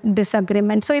this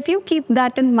disagreement. So if you keep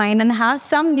that in mind and have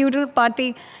some neutral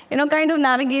party, kind of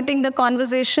navigating the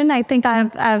conversation, I think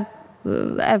I've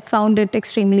found it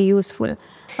extremely useful.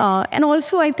 And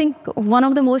also, I think one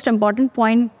of the most important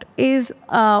point is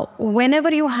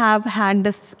whenever you have had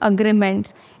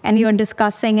disagreements and you're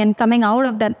discussing and coming out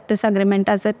of that disagreement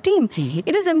as a team,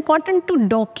 it is important to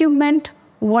document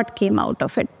what came out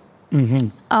of it.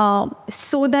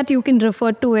 So that you can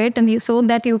refer to it and so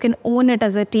that you can own it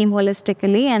as a team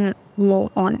holistically and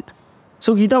move on.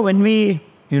 So Geeta, when we,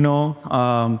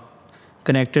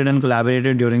 connected and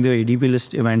collaborated during the ADP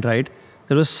list event, right?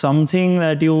 there was something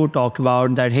that you talked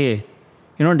about that, hey,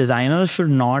 designers should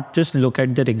not just look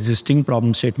at their existing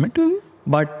problem statement,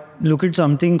 but look at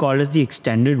something called as the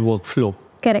extended workflow.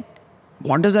 Correct.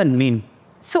 What does that mean?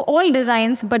 So all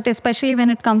designs, but especially when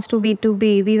it comes to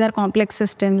B2B, these are complex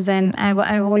systems, and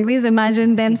I've always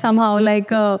imagined them somehow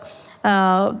like a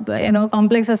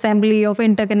complex assembly of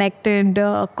interconnected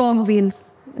cog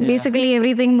wheels. Yeah. Basically,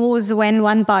 everything moves when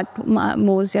one part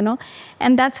moves,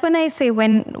 and that's when I say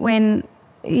when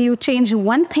you change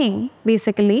one thing,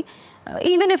 basically,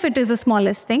 even if it is the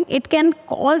smallest thing, it can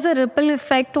cause a ripple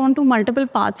effect onto multiple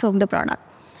parts of the product.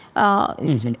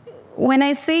 When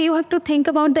I say you have to think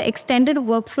about the extended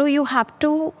workflow, you have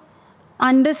to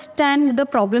understand the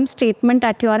problem statement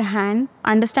at your hand,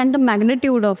 understand the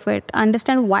magnitude of it,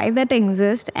 understand why that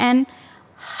exists, and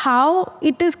how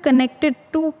it is connected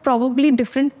to probably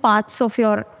different parts of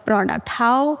your product.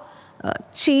 How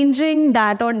changing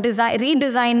that or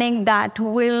redesigning that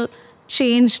will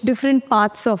change different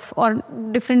parts of or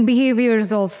different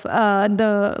behaviors of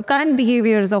the current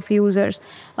behaviors of users.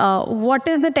 What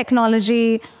is the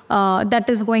technology that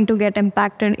is going to get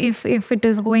impacted if it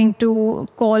is going to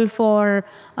call for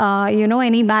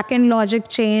any back-end logic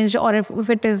change, or if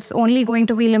it is only going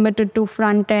to be limited to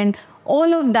front-end,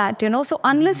 all of that, So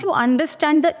unless you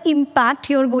understand the impact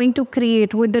you're going to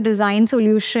create with the design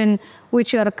solution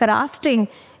which you're crafting,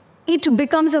 it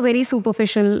becomes a very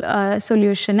superficial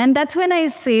solution. And that's when I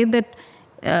say that,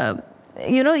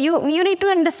 you need to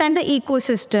understand the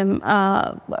ecosystem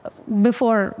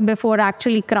before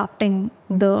actually crafting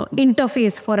the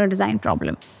interface for a design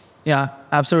problem. Yeah,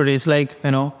 absolutely. It's like,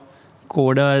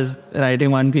 coders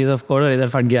writing one piece of code, either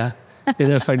fat gaya.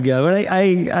 But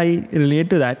I relate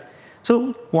to that.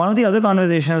 So one of the other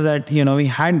conversations that, we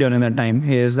had during that time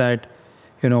is that,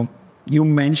 you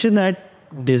mentioned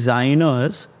that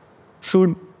designers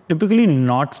should typically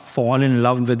not fall in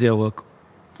love with their work.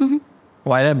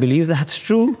 While I believe that's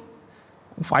true,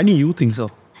 why do you think so?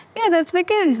 Yeah, that's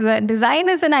because design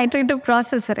is an iterative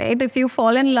process, right? If you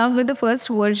fall in love with the first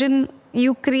version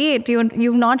you create,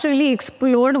 you've not really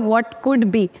explored what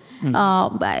could be.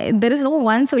 There is no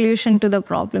one solution to the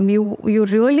problem. You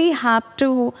really have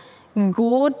to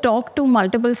go talk to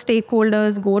multiple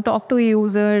stakeholders, go talk to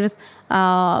users,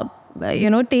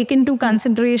 take into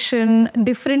consideration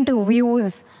different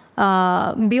views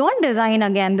beyond design.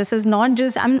 Again, this is not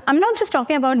just, I'm not just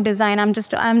talking about design, I'm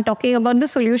talking about the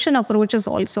solution approaches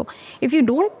also. If you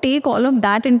don't take all of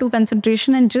that into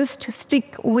consideration and just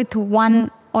stick with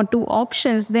one or two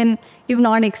options, then you've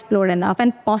not explored enough.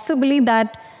 And possibly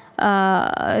that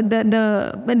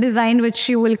the design which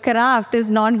you will craft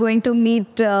is not going to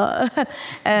meet, or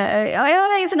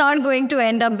it's not going to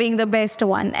end up being the best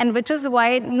one. And which is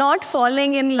why not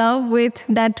falling in love with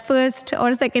that first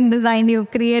or second design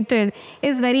you've created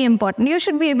is very important. You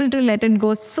should be able to let it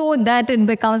go so that it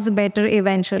becomes better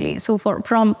eventually. So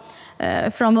from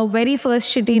a very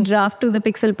first shitty draft to the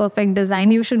pixel perfect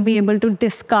design, you should be able to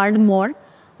discard more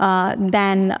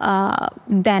than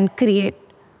create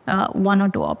one or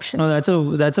two options. No,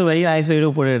 that's a very nice way to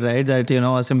put it, right? That,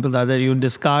 a simple thought that you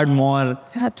discard more.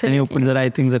 Absolutely. And you put the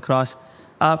right things across.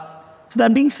 So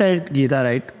that being said, Geeta,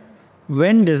 right?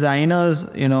 When designers,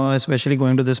 especially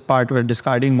going to this part where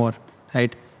discarding more,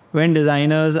 right? When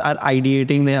designers are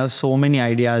ideating, they have so many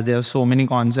ideas, they have so many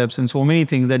concepts and so many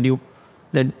things that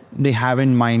they have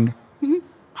in mind.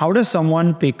 How does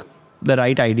someone pick the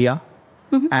right idea?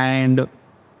 And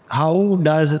how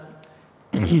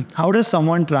does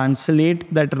someone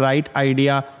translate that right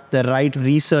idea, the right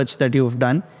research that you've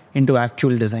done into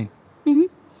actual design?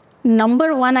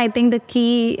 Number one, I think the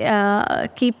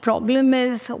key problem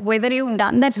is whether you've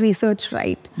done that research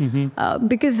right.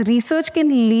 Because research can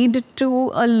lead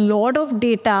to a lot of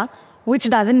data which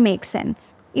doesn't make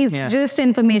sense. It's just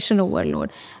information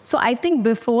overload. So I think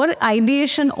before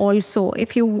ideation also,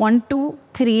 if you want to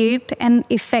create an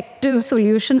effective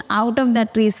solution out of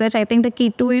that research, I think the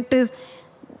key to it is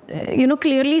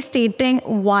clearly stating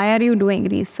why are you doing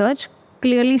research,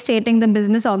 clearly stating the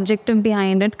business objective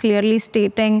behind it, clearly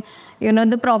stating,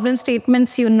 the problem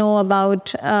statements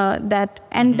about that.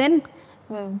 And then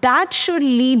that should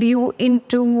lead you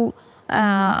into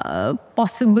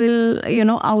possible,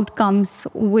 outcomes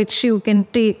which you can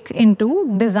take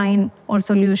into design or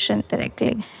solution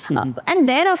directly. And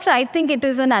thereafter, I think it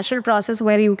is a natural process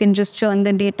where you can just churn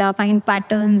the data, find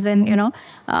patterns, and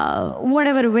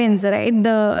whatever wins, right?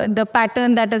 The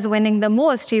pattern that is winning the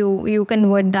most, you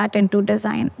convert that into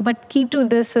design. But key to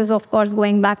this is, of course,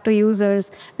 going back to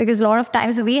users, because a lot of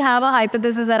times we have a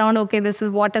hypothesis around, okay, this is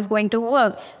what is going to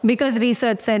work because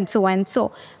research said so and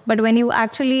so. But when you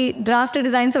actually draft a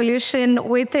design solution conversation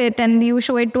with it and you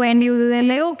show it to end users, they're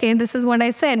like, okay, this is what I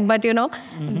said, but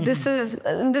this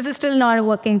is still not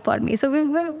working for me. So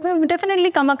we've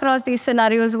definitely come across these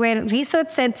scenarios where research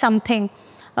said something,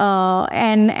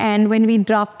 and when we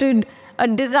drafted a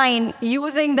design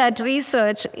using that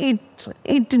research, it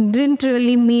didn't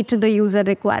really meet the user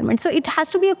requirement. So it has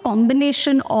to be a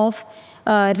combination of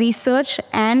research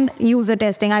and user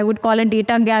testing. I would call it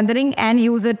data gathering and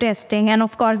user testing, and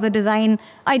of course the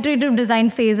iterative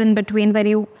design phase in between, where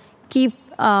you keep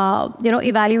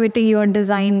evaluating your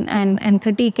design and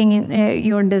critiquing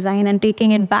your design and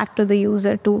taking it back to the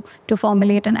user to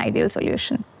formulate an ideal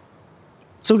solution.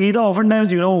 So Geeta,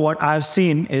 oftentimes, what I've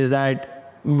seen is that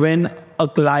when a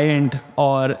client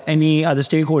or any other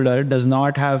stakeholder does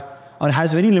not have or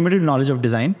has very limited knowledge of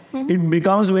design, it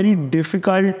becomes very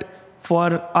difficult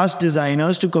for us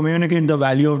designers to communicate the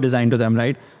value of design to them,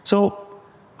 right? So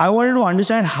I wanted to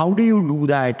understand, how do you do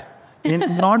that?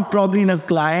 Not probably in a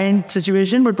client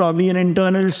situation, but probably an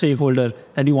internal stakeholder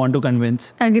that you want to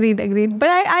convince. Agreed. But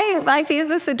I face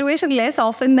this situation less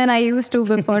often than I used to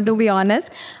before, to be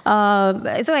honest.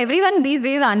 So everyone these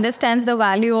days understands the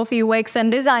value of UX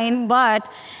and design, but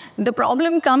the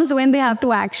problem comes when they have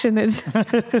to action it.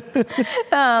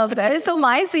 So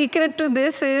my secret to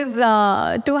this is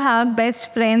to have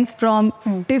best friends from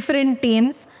different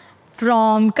teams,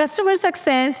 from customer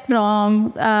success,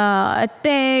 from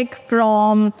tech,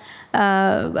 from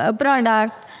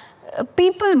product,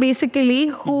 people basically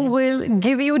who will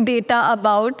give you data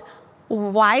about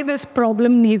why this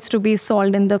problem needs to be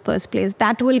solved in the first place.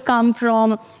 That will come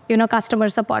from customer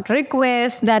support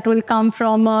requests, that will come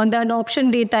from the adoption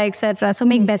data, etc. So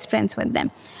make best friends with them.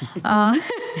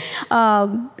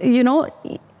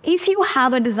 If you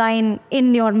have a design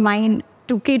in your mind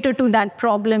to cater to that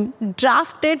problem,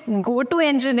 draft it, go to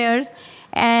engineers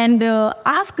and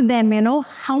ask them,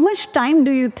 how much time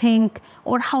do you think,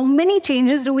 or how many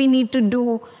changes do we need to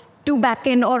do to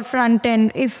back-end or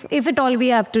front-end, if at all we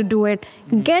have to do it.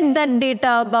 Get that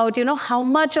data about, how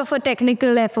much of a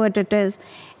technical effort it is.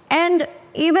 And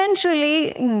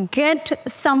eventually get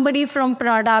somebody from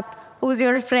product who's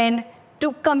your friend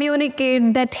to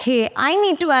communicate that, hey, I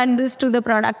need to add this to the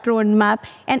product roadmap.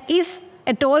 And if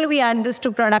at all we add this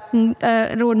to product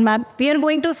roadmap, we are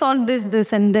going to solve this,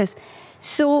 this, and this.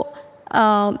 So,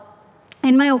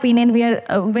 in my opinion, we are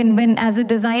when as a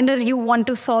designer you want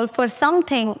to solve for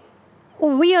something,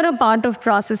 we are a part of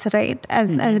process, right?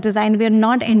 As design, we are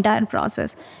not entire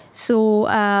process. So,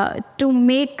 to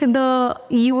make the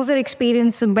user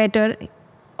experience better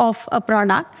of a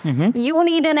product, you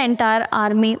need an entire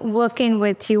army working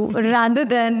with you rather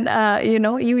than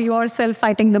you yourself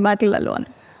fighting the battle alone.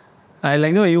 I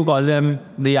like the way you call them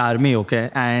the army,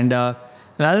 okay? And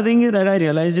another thing that I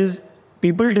realized is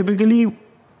people typically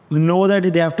know that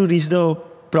they have to reach the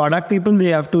product people, they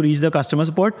have to reach the customer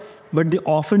support, but they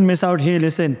often miss out, hey,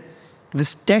 listen,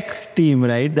 this tech team,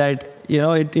 right, that,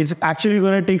 it's actually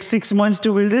going to take 6 months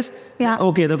to build this. Yeah.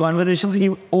 Okay, the conversation's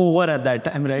over at that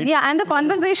time, right? Yeah, and the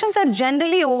conversations are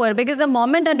generally over because the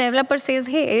moment a developer says,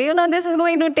 hey, this is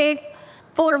going to take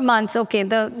 4 months, okay,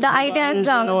 the idea is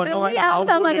down. No matter how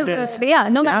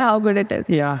good it is.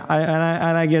 Yeah,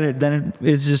 I get it. Then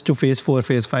it's just to phase 4,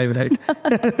 phase 5, right?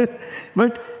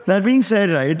 But that being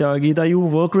said, right, Geeta, you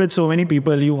work with so many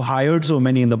people, you've hired so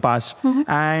many in the past.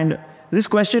 And this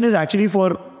question is actually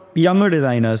for younger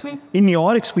designers. In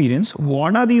your experience,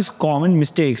 what are these common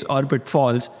mistakes or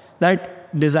pitfalls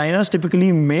that designers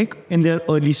typically make in their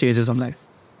early stages of life,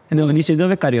 in the early stages of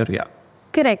their career? Yeah.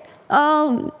 Correct.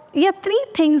 3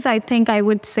 things I think I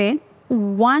would say.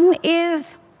 One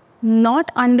is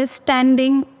not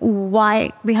understanding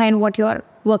why behind what you're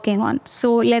working on.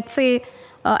 So let's say,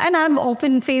 and I've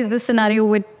often faced this scenario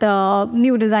with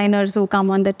new designers who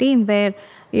come on the team where,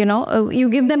 you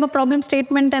give them a problem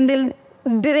statement and they'll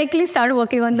directly start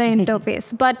working on the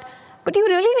interface. But you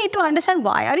really need to understand,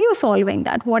 why are you solving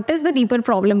that? What is the deeper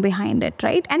problem behind it,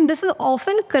 right? And this is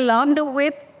often collabed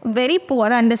with very poor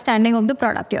understanding of the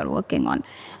product you're working on.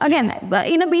 Again,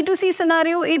 in a B2C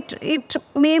scenario, it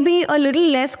may be a little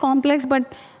less complex,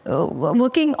 but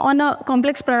working on a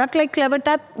complex product like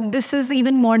Clevertap, this is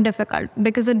even more difficult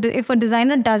because if a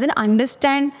designer doesn't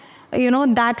understand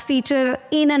that feature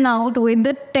in and out with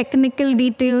the technical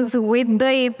details, with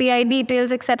the API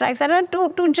details, etc.,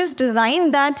 to just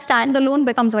design that standalone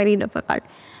becomes very difficult.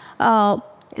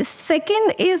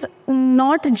 Second is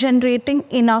not generating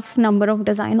enough number of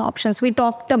design options. We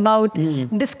talked about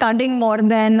discarding more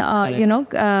than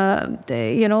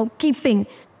keeping.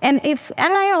 And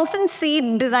I often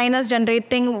see designers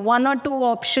generating 1 or 2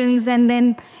 options and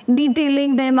then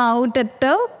detailing them out at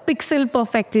the pixel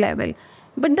perfect level.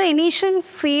 But the initial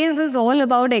phase is all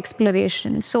about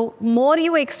exploration. So more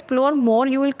you explore, more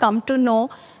you will come to know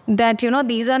that,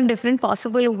 these are different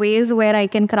possible ways where I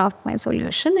can craft my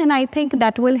solution. And I think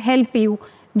that will help you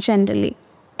generally.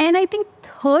 And I think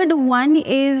third one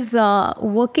is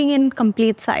working in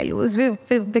complete silos.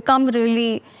 We've become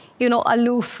really,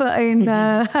 aloof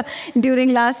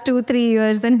during last 2-3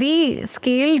 years. And we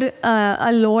scaled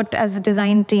a lot as a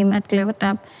design team at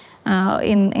Clevertap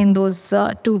in those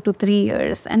 2 to 3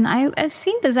 years. And I've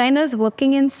seen designers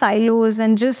working in silos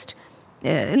and just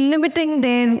limiting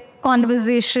their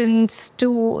conversations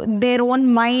to their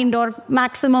own mind or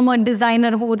maximum a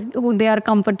designer who they are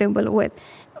comfortable with.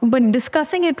 But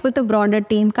discussing it with a broader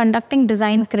team, conducting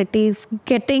design critiques,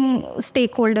 getting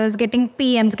stakeholders, getting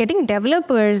PMs, getting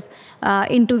developers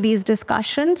into these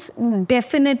discussions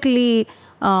definitely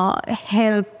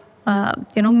help,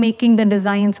 making the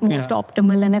designs most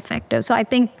optimal and effective. So I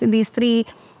think these 3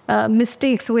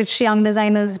 mistakes which young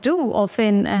designers do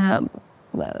often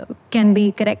can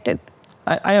be corrected.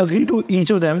 I agree to each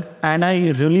of them, and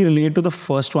I really relate to the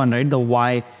first one, right? The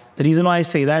why. The reason why I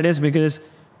say that is because,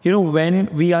 when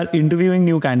we are interviewing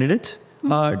new candidates,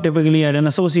 typically at an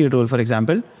associate role, for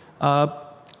example,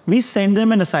 we send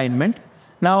them an assignment.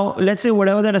 Now, let's say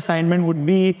whatever that assignment would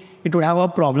be, it would have a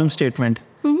problem statement.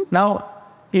 Now,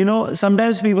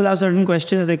 sometimes people have certain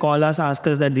questions. They call us, ask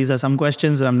us that these are some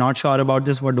questions. I'm not sure about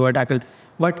this. What do I tackle?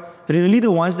 But really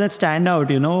the ones that stand out,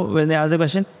 when they ask the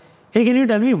question, hey, can you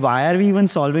tell me why are we even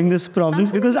solving this problem?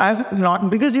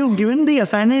 Because you've given the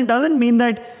assignment, it doesn't mean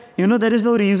that, there is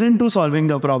no reason to solving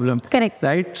the problem. Correct.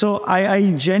 Right? So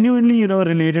I genuinely,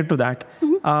 related to that.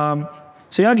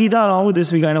 So yeah, Geeta, along with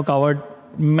this, we kind of covered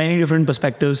many different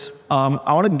perspectives.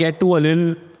 I want to get to a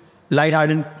little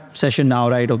lighthearted session now,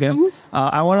 right? Okay.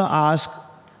 I want to ask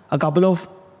a couple of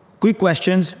quick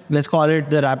questions. Let's call it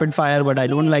the rapid fire, but I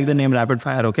don't like the name rapid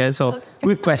fire. Okay. So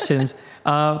quick questions.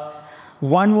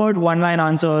 1 word, 1 line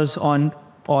answers on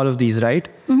all of these, right?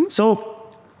 So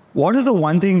what is the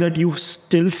one thing that you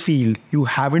still feel you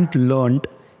haven't learned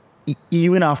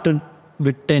even after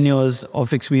with 10 years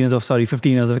of experience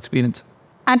 15 years of experience?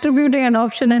 Attributing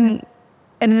adoption and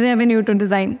revenue to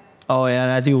design. Oh yeah,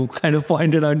 that you kind of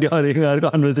pointed out during our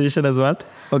conversation as well.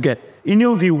 Okay. In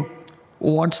your view,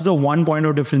 what's the one point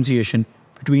of differentiation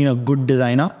between a good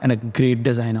designer and a great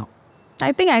designer?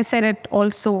 I think I said it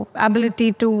also.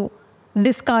 Ability to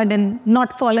discard and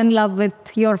not fall in love with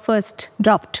your first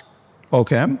draft.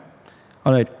 Okay.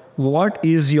 All right. What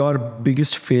is your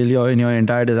biggest failure in your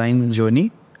entire design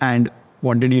journey and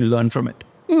what did you learn from it?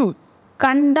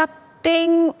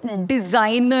 Conducting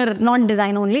designer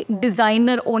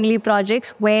only projects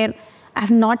where I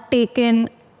have not taken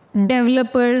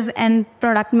developers and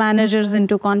product managers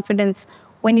into confidence.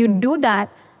 When you do that,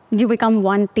 you become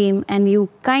one team and you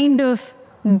kind of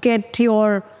get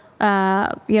your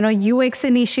UX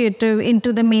initiative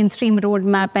into the mainstream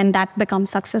roadmap, and that becomes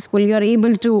successful. You're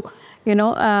able to,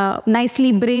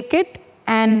 nicely break it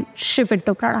and ship it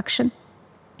to production.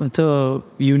 That's a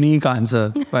unique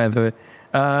answer, by the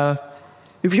way.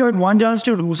 If you had one chance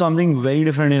to do something very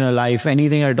different in your life,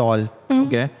 anything at all,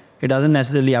 okay, it doesn't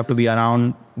necessarily have to be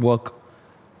around work,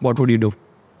 what would you do?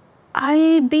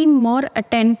 I'll be more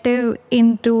attentive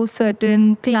into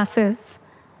certain classes.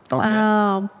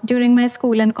 Okay. During my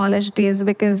school and college days,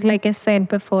 because like I said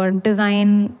before,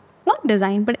 not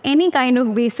design, but any kind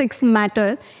of basics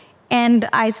matter. And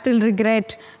I still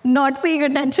regret not paying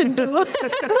attention to those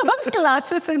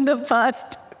classes in the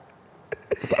past.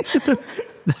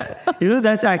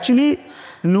 That's actually,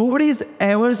 nobody's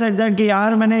ever said that, कि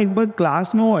यार मैंने एक बार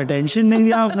class में वो attention नहीं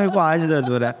दिया, मेरे को आज दर्द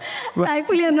हो रहा है.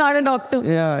 Thankfully, I'm not a doctor.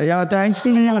 Yeah,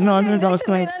 thankfully I'm not a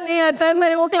doctor. मेरा नहीं आता है,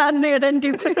 मैंने वो class नहीं attend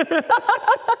की.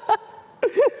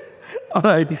 All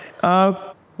right.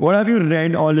 What have you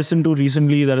read or listened to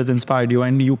recently that has inspired you?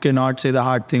 And you cannot say the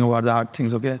hard thing about the hard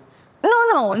things, okay?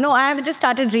 No. I have just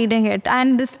started reading it.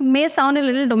 And this may sound a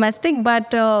little domestic,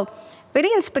 but very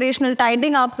inspirational,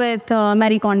 tidying up with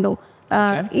Marie Kondo.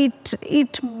 Okay.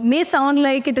 It may sound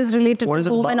like it is related to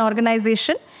home and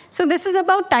organization. So this is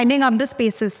about tidying up the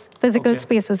spaces, physical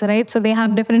spaces, right? So they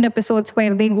have different episodes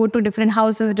where they go to different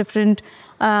houses, different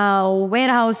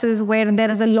warehouses where there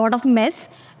is a lot of mess.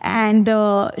 And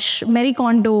Marie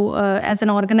Kondo, as an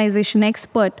organization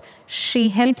expert, she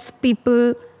helps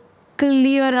people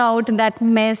clear out that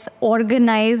mess,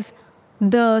 organize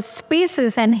the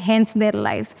spaces and hence their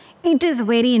lives. It is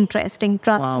very interesting,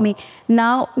 trust me.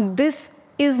 Now, this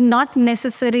is not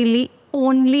necessarily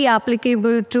only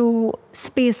applicable to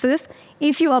spaces.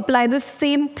 If you apply the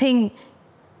same thing,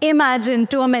 imagine,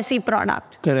 to a messy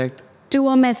product. Correct. to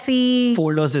a messy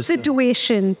folder system.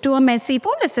 situation, to a messy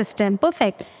folder system.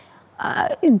 Perfect.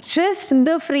 Just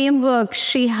the framework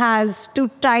she has to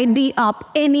tidy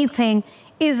up anything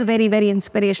is very, very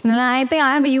inspirational. And I think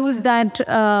I have used that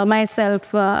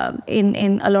myself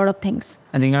in a lot of things.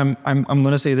 I think I'm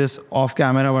going to say this off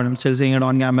camera, but I'm still saying it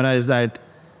on camera, is that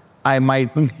I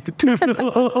might need to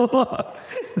know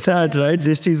that, right?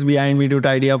 This is behind me to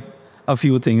tidy up a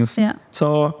few things. Yeah.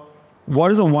 So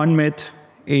what is the one myth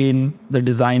in the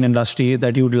design industry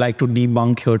that you would like to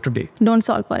debunk here today? Don't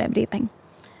solve for everything.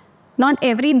 Not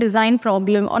every design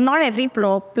problem or not every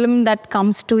problem that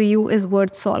comes to you is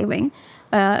worth solving.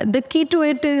 The key to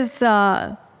it is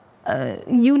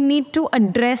you need to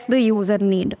address the user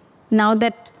need. Now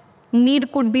that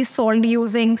need could be solved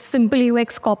using simple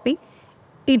UX copy.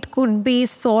 It could be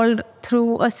solved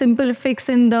through a simple fix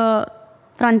in the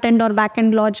front end or back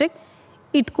end logic.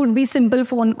 It could be simple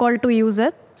phone call to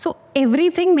user. So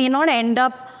everything may not end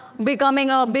up becoming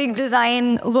a big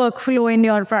design workflow in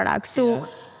your product. So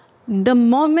the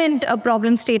moment a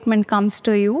problem statement comes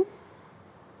to you,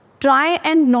 try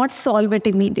and not solve it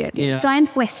immediately. Yeah. Try and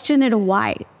question it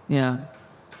why. Yeah.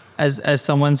 As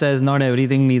someone says, not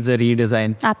everything needs a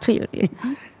redesign. Absolutely.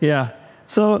 Yeah.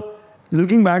 So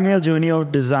looking back at your journey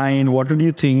of design, what do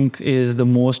you think is the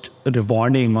most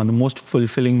rewarding or the most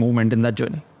fulfilling moment in that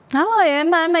journey?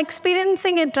 I'm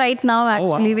experiencing it right now.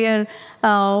 Actually,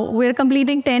 we're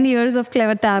completing 10 years of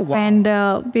Clevertap,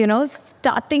 and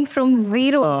starting from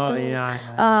zero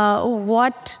to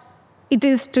what it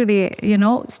is today.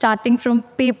 Starting from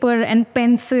paper and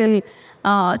pencil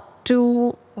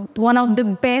to one of the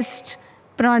best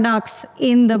products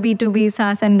in the B2B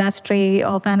SaaS industry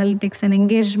of analytics and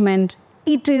engagement.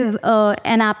 It is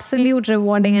an absolute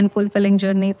rewarding and fulfilling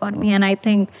journey for me, and I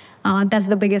think that's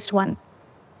the biggest one.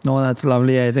 No, that's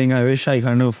lovely. I think I wish I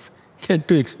kind of get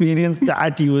to experience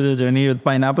that user journey with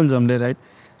Pineapple someday, right?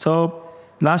 So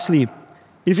lastly,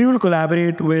 if you would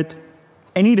collaborate with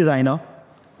any designer,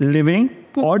 living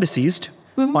or deceased,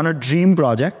 on a dream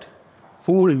project,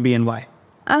 who would it be and why?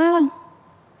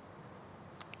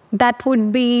 That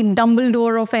would be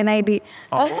Dumbledore of NID.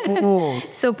 Oh.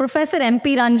 So Professor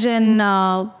MP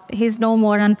Ranjan, he's no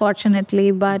more unfortunately,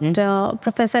 but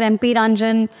Professor MP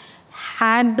Ranjan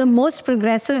had the most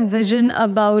progressive vision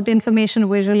about information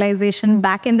visualization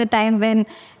back in the time when,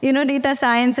 data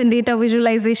science and data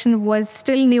visualization was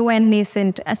still new and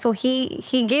nascent. So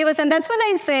he gave us, and that's when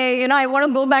I say, I want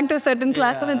to go back to certain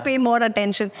classes and pay more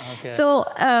attention. Okay. So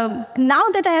now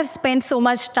that I have spent so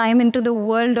much time into the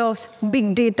world of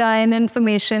big data and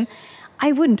information,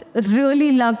 I would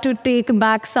really love to take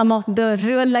back some of the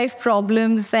real life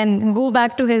problems and go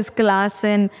back to his class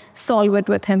and solve it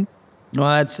with him.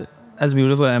 Well, that's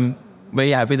beautiful. I'm very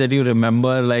happy that you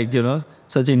remember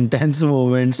such intense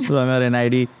moments from your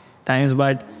NID times.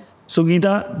 But so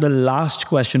Geeta, the last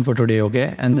question for today,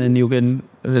 okay? And then you can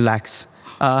relax.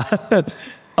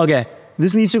 Okay,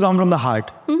 this needs to come from the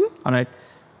heart. All right.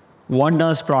 What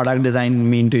does product design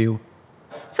mean to you?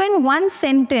 So in one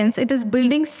sentence, it is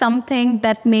building something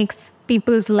that makes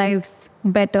people's lives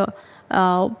better.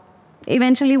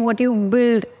 Eventually, what you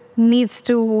build needs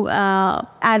to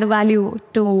add value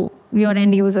to your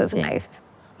end user's life.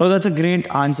 Oh, that's a great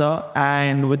answer.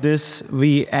 And with this,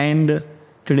 we end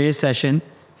today's session.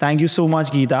 Thank you so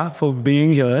much, Geeta, for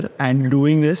being here and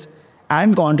doing this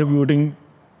and contributing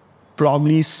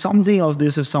probably something of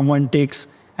this. If someone takes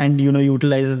and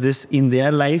utilizes this in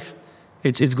their life,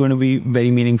 it's going to be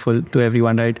very meaningful to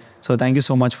everyone, right? So thank you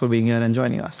so much for being here and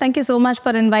joining us. Thank you so much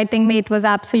for inviting me. It was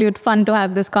absolute fun to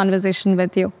have this conversation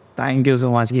with you. Thank you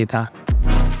so much, Geeta.